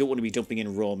 I don't want to be dumping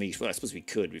in raw meat. Well, I suppose we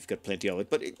could. We've got plenty of it.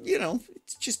 But, you know,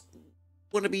 it's just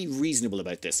want to be reasonable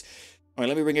about this. All right,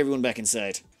 let me bring everyone back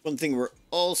inside. One thing we're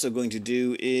also going to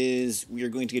do is we are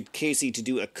going to get Casey to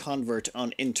do a convert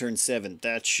on intern 7.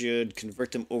 That should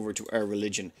convert them over to our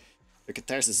religion. Their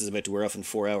catharsis is about to wear off in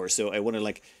 4 hours, so I want to,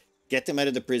 like, get them out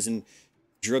of the prison,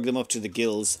 drug them up to the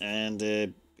gills, and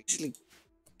basically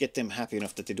get them happy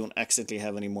enough that they don't accidentally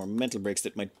have any more mental breaks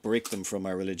that might break them from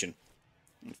our religion.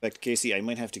 In fact, Casey, I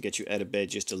might have to get you out of bed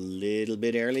just a little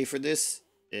bit early for this.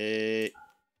 Yeah,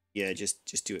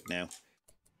 just do it now.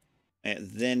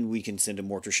 Then we can send a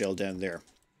mortar shell down there.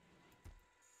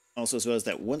 Also, as well as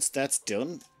that, once that's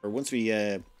done, or once we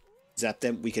zap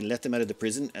them, we can let them out of the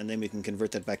prison, and then we can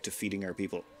convert that back to feeding our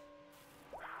people.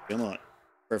 Come on.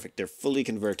 Perfect. They're fully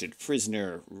converted.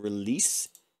 Prisoner release.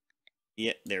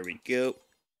 Yeah, there we go.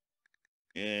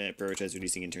 Prioritize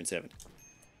releasing intern 7.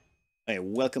 Alright,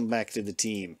 welcome back to the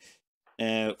team.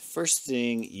 First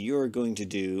thing you're going to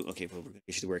do... okay, well, we're going to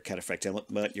get you to wear a cataphract helmet,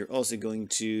 but you're also going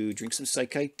to drink some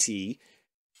Psychite tea.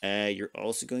 You're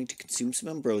also going to consume some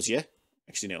ambrosia.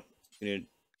 Actually, no. You're going to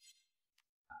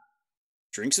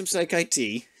drink some Psychite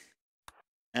tea.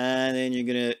 And then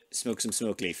you're going to smoke some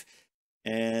smoke leaf.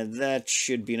 And that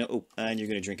should be... oh, and you're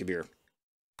going to drink a beer.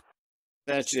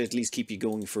 That should at least keep you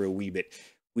going for a wee bit.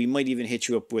 We might even hit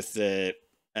you up with a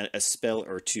spell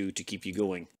or two to keep you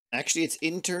going. Actually, it's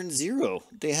intern 0.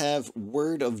 They have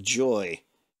Word of Joy.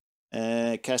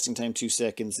 Casting time 2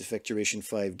 seconds, effect duration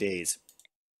 5 days.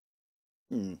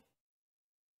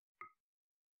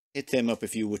 Hit them up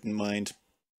if you wouldn't mind.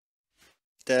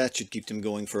 That should keep them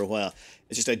going for a while.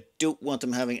 It's just I don't want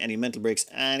them having any mental breaks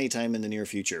anytime in the near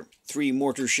future. 3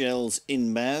 mortar shells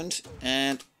inbound,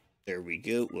 and there we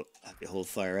go. We'll have to hold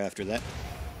fire after that.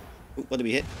 Ooh, what did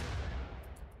we hit?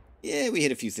 Yeah, we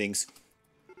hit a few things.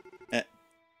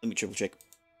 Let me triple check.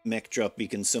 Mech drop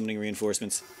beacon summoning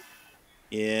reinforcements.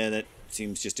 Yeah, that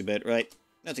seems just about right.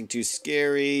 Nothing too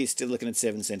scary. Still looking at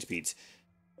 7 centipedes.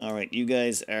 Alright, you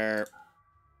guys are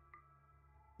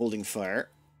holding fire.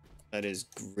 That is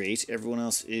great. Everyone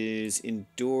else is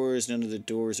indoors. None of the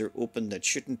doors are open. That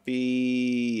shouldn't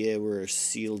be. Yeah, we're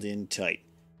sealed in tight.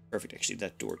 Perfect. Actually,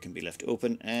 that door can be left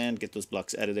open. And get those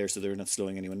blocks out of there so they're not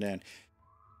slowing anyone down.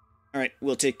 Alright,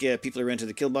 we'll take people around to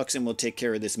the kill box and we'll take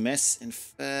care of this mess. In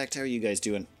fact, how are you guys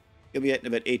doing? You'll be out in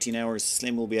about 18 hours.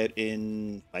 Slim will be out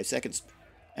in 5 seconds.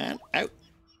 And out.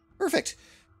 Perfect.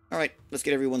 Alright. Alright, let's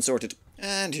get everyone sorted.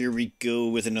 And here we go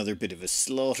with another bit of a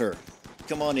slaughter.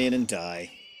 Come on in and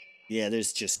die. Yeah,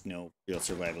 there's just no real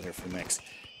survival here for mechs.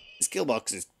 This kill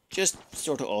box is just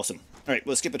sort of awesome. Alright,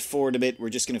 we'll skip it forward a bit. We're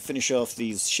just going to finish off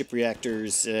these ship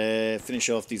reactors,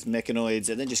 finish off these mechanoids,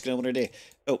 and then just get on with our day.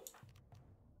 Oh,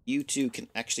 you two can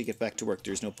actually get back to work.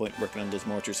 There's no point working on those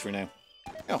mortars for now.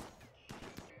 Oh,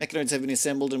 mechanoids have been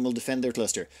assembled and will defend their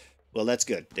cluster. Well, that's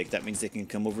good. That means they can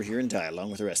come over here and die along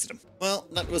with the rest of them. Well,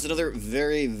 that was another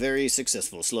very, very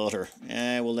successful slaughter.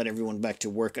 We'll let everyone back to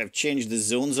work. I've changed the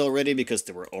zones already because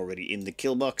they were already in the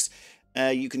kill box.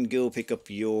 You can go pick up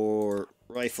your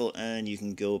rifle and you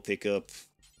can go pick up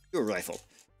your rifle.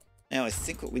 Now, I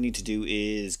think what we need to do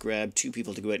is grab 2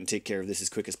 people to go out and take care of this as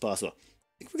quick as possible.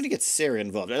 I think we're going to get Sarah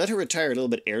involved. I let her retire a little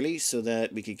bit early so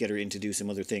that we could get her in to do some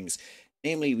other things.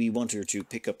 Namely, we want her to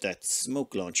pick up that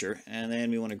smoke launcher, and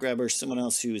then we want to grab her someone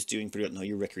else who is doing pretty well. No,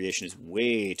 your recreation is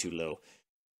way too low.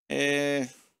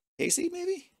 Casey,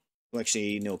 maybe? Oh,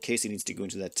 actually, no, Casey needs to go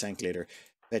into that tank later.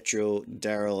 Petro,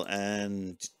 Daryl,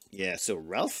 and... yeah, so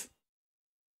Ralph?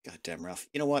 Goddamn Ralph.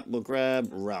 You know what? We'll grab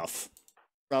Ralph.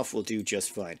 Ralph will do just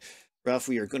fine. Ralph,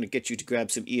 we are going to get you to grab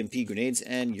some EMP grenades,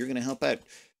 and you're going to help out.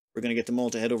 We're going to get them all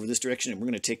to head over this direction, and we're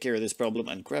going to take care of this problem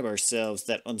and grab ourselves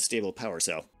that unstable power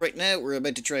cell. Right now, we're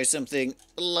about to try something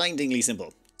blindingly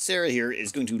simple. Sarah here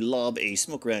is going to lob a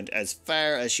smoke round as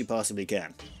far as she possibly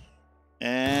can.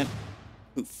 And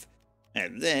poof.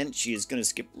 And then she is going to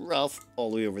skip Ralph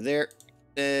all the way over there.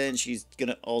 Then she's going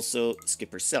to also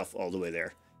skip herself all the way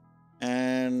there.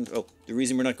 And, oh, the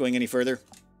reason we're not going any further?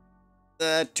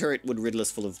 That turret would riddle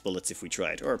us full of bullets if we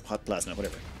tried. Or hot plasma,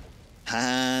 whatever.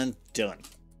 And done.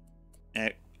 Now,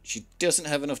 she doesn't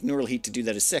have enough neural heat to do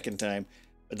that a second time,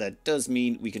 but that does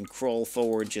mean we can crawl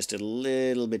forward just a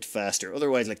little bit faster.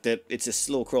 Otherwise, like that, it's a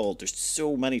slow crawl. There's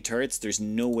so many turrets, there's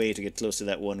no way to get close to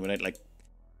that one without, like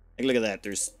look at that.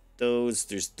 There's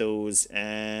those,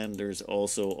 and there's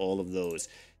also all of those.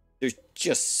 There's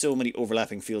just so many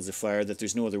overlapping fields of fire that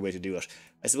there's no other way to do it.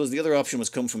 I suppose the other option was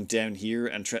come from down here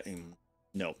and try...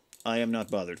 No, I am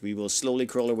not bothered. We will slowly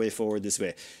crawl our way forward this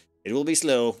way. It will be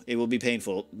slow, it will be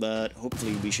painful, but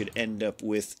hopefully we should end up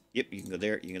with... Yep, you can go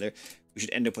there, you can go there. We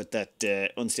should end up with that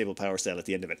unstable power cell at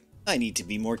the end of it. I need to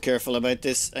be more careful about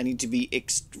this. I need to be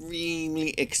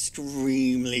extremely,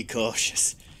 extremely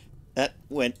cautious. That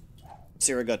went...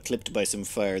 Sarah got clipped by some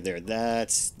fire there.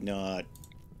 That's not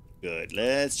good.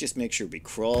 Let's just make sure we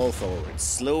crawl forward.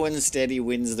 Slow and steady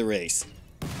wins the race.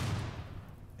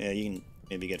 Yeah, you can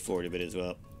maybe get forward a bit as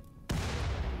well.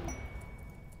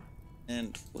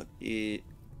 And what is...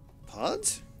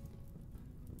 Pods?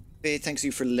 Faye thanks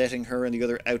you for letting her and the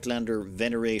other Outlander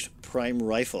venerate Prime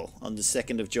Rifle on the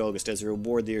 2nd of August. As a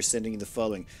reward, they are sending you the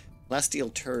following.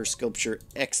 Plasteel Terror Sculpture.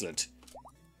 Excellent.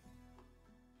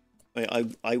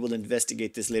 I will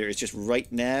investigate this later. It's just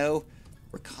right now,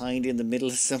 we're kind of in the middle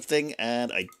of something,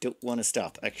 and I don't want to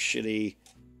stop. Actually,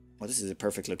 well, this is a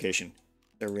perfect location.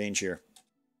 Their range here.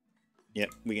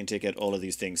 Yep, we can take out all of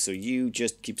these things. So you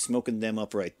just keep smoking them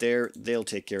up right there. They'll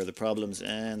take care of the problems.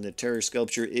 And the terror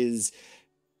sculpture is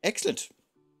excellent.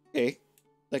 Okay,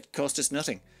 that cost us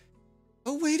nothing.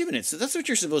 Oh, wait a minute. So that's what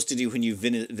you're supposed to do when you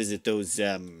visit those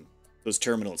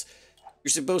terminals. You're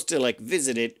supposed to, like,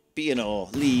 visit it, be in awe,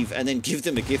 leave, and then give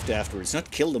them a gift afterwards, not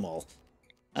kill them all.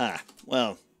 Ah,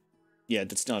 well, yeah,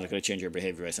 that's not going to change your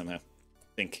behavior somehow.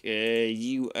 I think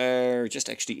you are just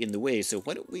actually in the way, so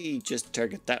why don't we just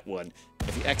target that one?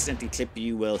 If you accidentally clip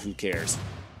you, well, who cares?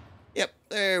 Yep,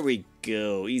 there we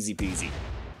go, easy peasy.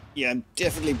 Yeah, I'm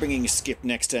definitely bringing a skip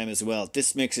next time as well.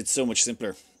 This makes it so much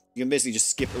simpler. You can basically just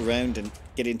skip around and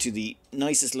get into the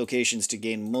nicest locations to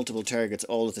gain multiple targets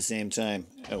all at the same time.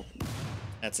 Oh,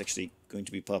 that's actually going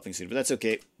to be popping soon, but that's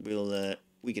okay.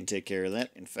 We can take care of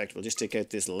that. In fact, we'll just take out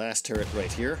this last turret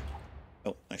right here.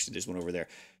 Oh, actually, there's one over there.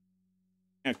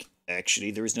 Okay. Actually,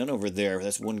 there is none over there.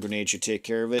 That's one grenade should take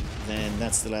care of it. Then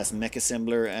that's the last mech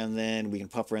assembler, and then we can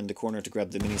pop around the corner to grab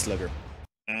the mini slugger.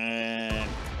 And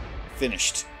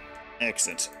finished.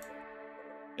 Excellent.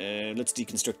 Let's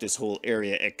deconstruct this whole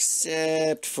area,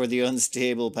 except for the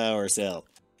unstable power cell.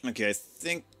 Okay, I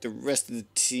think the rest of the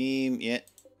team... Yeah,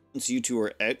 once you two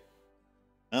are out.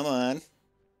 Come on.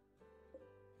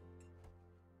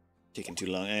 Taking too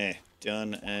long.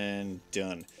 Done and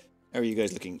done. How are you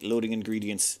guys looking? Loading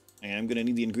ingredients. I'm going to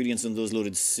need the ingredients on those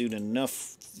loaded soon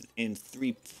enough. In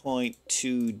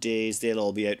 3.2 days, they'll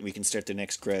all be out and we can start the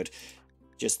next crowd.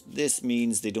 Just this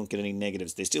means they don't get any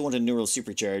negatives. They still want a neural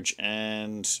supercharge,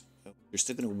 and they're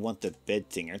still going to want the bed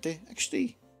thing, aren't they?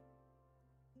 Actually,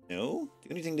 no. The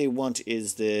only thing they want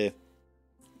is the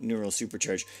neural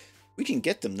supercharge. We can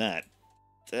get them that.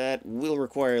 That will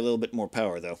require a little bit more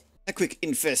power, though. A quick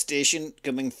infestation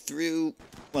coming through.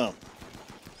 Well,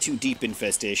 too deep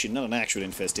infestation, not an actual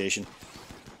infestation.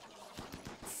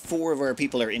 4 of our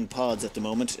people are in pods at the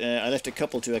moment. I left a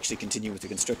couple to actually continue with the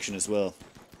construction as well.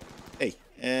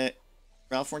 Hey,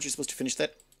 Ralph, weren't you supposed to finish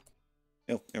that?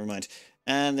 Oh, never mind.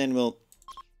 And then we'll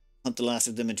hunt the last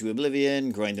of them into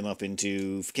oblivion, grind them up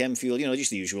into chem fuel, you know,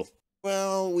 just the usual.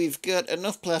 Well, we've got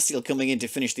enough plasteel coming in to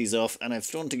finish these off, and I've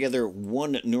thrown together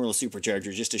one neural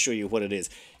supercharger just to show you what it is.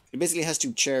 It basically has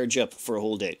to charge up for a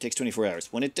whole day. It takes 24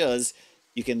 hours. When it does,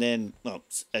 you can then, well,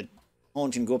 a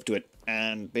pawn can go up to it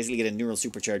and basically get a neural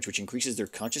supercharge, which increases their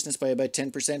consciousness by about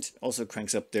 10%. Also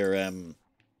cranks up their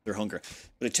hunger.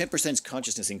 But a 10%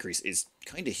 consciousness increase is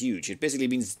kind of huge. It basically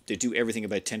means they do everything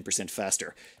about 10%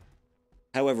 faster.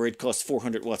 However, it costs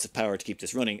 400 watts of power to keep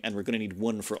this running, and we're going to need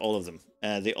one for all of them.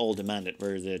 They all demand it,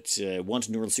 where that want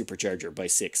neural supercharger by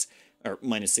 6, or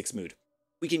 -6 mood.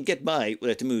 We can get by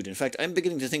without the mood. In fact, I'm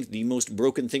beginning to think the most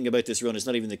broken thing about this run is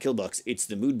not even the kill box, it's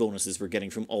the mood bonuses we're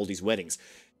getting from all these weddings.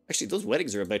 Actually, those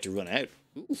weddings are about to run out.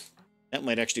 Ooh, that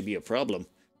might actually be a problem.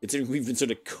 Considering we've been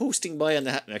sort of coasting by on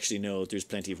that. Actually, no, there's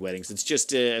plenty of weddings. It's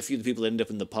just a few of the people that end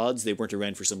up in the pods, they weren't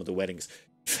around for some of the weddings.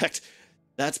 In fact,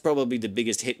 that's probably the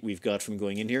biggest hit we've got from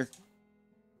going in here.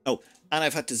 Oh, and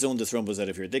I've had to zone the thrombos out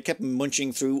of here. They kept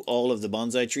munching through all of the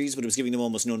bonsai trees, but it was giving them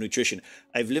almost no nutrition.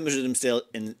 I've limited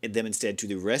them instead to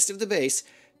the rest of the base,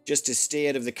 just to stay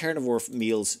out of the carnivore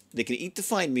meals. They can eat the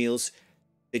fine meals,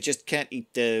 they just can't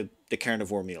eat the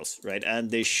carnivore meals, right? And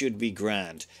they should be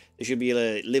grand. They should be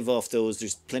able to live off those.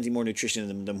 There's plenty more nutrition in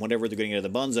them than whatever they're getting out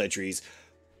of the bonsai trees.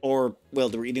 Or, well,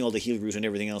 they're eating all the heal root and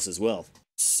everything else as well.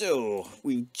 So,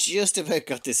 we've just about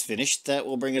got this finished. That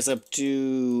will bring us up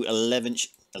to 11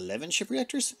 ship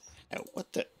reactors? Oh,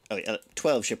 what the? Oh, yeah,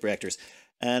 12 ship reactors.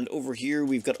 And over here,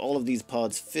 we've got all of these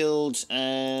pods filled,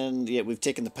 and yeah, we've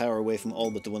taken the power away from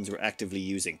all but the ones we're actively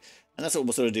using. And that's what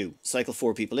we'll sort of do. Cycle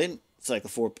 4 people in, cycle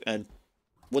 4, and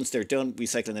once they're done, we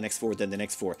cycle in the next 4, then the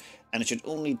next 4. And it should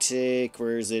only take,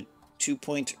 where is it,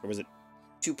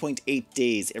 2.8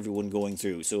 days everyone going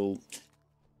through. So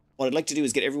what I'd like to do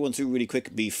is get everyone through really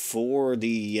quick before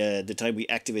the time we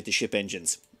activate the ship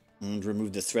engines and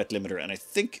remove the threat limiter. And I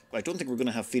don't think we're going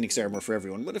to have Phoenix armor for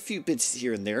everyone, but a few bits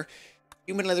here and there.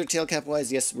 Human leather tail cap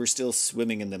wise, yes, we're still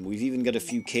swimming in them. We've even got a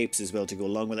few capes as well to go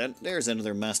along with that. There's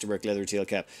another masterwork leather tail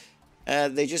cap.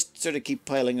 They just sort of keep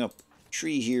piling up.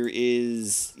 Tree here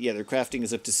is, yeah, their crafting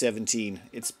is up to 17.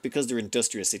 It's because they're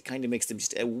industrious. It kind of makes them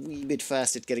just a wee bit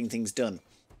fast at getting things done.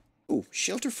 Oh,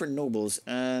 Shelter for Nobles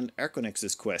and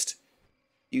Arconex's quest.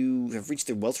 You have reached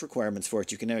the wealth requirements for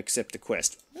it. You can now accept the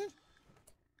quest.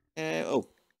 Oh.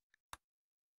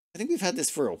 I think we've had this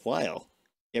for a while.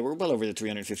 Yeah, we're well over the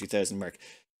 350,000 mark.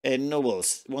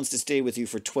 Nobles wants to stay with you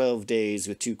for 12 days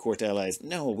with 2 court allies.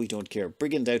 No, we don't care.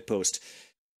 Brigand Outpost.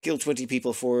 Kill 20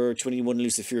 people for 21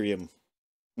 Luciferium.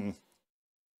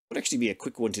 Would actually be a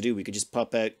quick one to do. We could just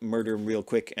pop out, murder them real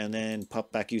quick, and then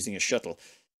pop back using a shuttle.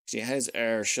 See, how's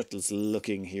our shuttles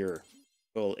looking here?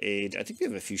 Call aid. I think we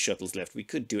have a few shuttles left. We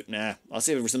could do it. Nah, I'll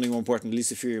save it for something more important.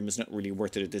 Luciferium is not really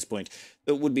worth it at this point.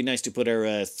 But it would be nice to put our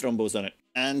thrombos on it.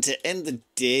 And to end the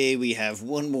day, we have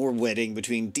one more wedding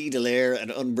between D. Delaire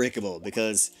and Unbreakable.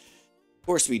 Because, of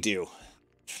course we do.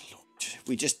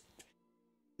 We just...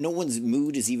 No one's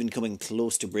mood is even coming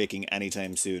close to breaking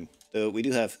anytime soon. Though we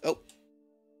do have... Oh!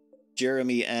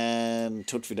 Jeremy and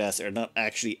Tutfidas are not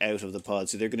actually out of the pod,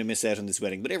 so they're going to miss out on this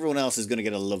wedding. But everyone else is going to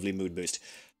get a lovely mood boost.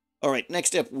 Alright,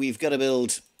 next up, we've got to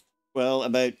build, well,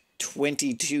 about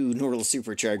 22 neural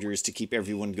superchargers to keep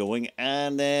everyone going.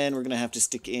 And then we're going to have to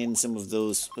stick in some of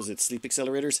those, was it sleep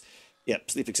accelerators? Yep,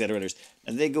 sleep accelerators.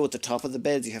 And they go at the top of the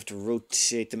beds. You have to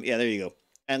rotate them. Yeah, there you go.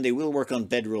 And they will work on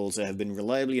bedrolls. I have been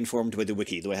reliably informed by the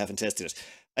wiki, though I haven't tested it.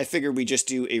 I figure we just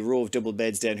do a row of double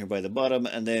beds down here by the bottom,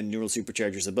 and then neural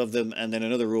superchargers above them, and then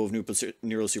another row of neural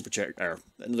superchargers,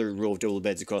 another row of double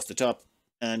beds across the top,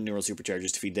 and neural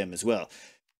superchargers to feed them as well.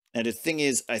 Now the thing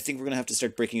is, I think we're going to have to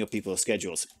start breaking up people's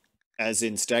schedules, as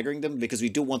in staggering them, because we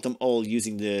don't want them all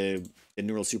using the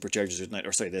neural superchargers at night,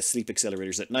 or sorry, the sleep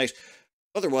accelerators at night.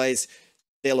 Otherwise,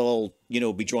 they'll all, you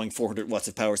know, be drawing 400 watts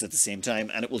of powers at the same time,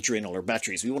 and it will drain all our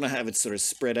batteries. We want to have it sort of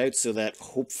spread out so that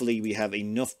hopefully we have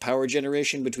enough power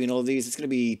generation between all of these. It's going to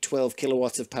be 12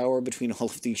 kilowatts of power between all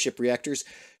of these ship reactors,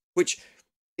 which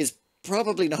is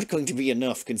probably not going to be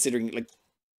enough, considering, like,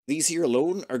 these here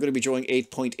alone are going to be drawing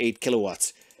 8.8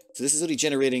 kilowatts. So this is only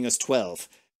generating us 12.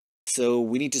 So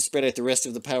we need to spread out the rest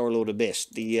of the power load a bit.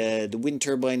 The wind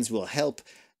turbines will help.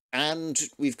 And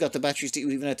we've got the batteries to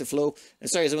even out the flow. And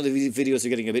sorry, some of the videos are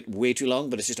getting a bit way too long,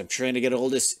 but it's just I'm trying to get all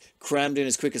this crammed in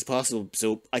as quick as possible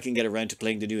so I can get around to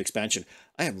playing the new expansion.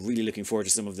 I am really looking forward to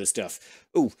some of this stuff.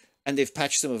 Oh, and they've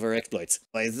patched some of our exploits.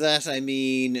 By that I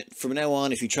mean, from now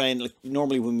on, if you try and, like,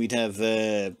 normally when we'd have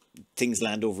things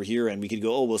land over here and we could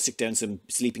go, oh, we'll stick down some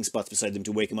sleeping spots beside them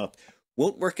to wake them up,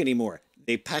 won't work anymore.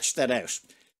 They patched that out.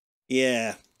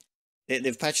 Yeah,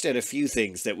 they've patched out a few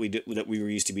things that we were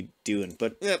used to be doing,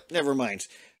 but never mind.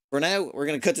 For now, we're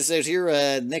going to cut this out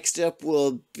here. Next up,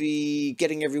 we'll be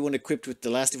getting everyone equipped with the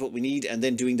last of what we need, and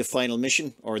then doing the final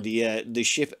mission, or the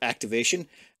ship activation,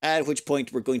 at which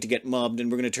point we're going to get mobbed, and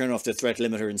we're going to turn off the threat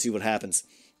limiter and see what happens.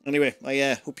 Anyway,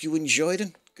 I hope you enjoyed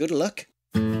it. Good luck.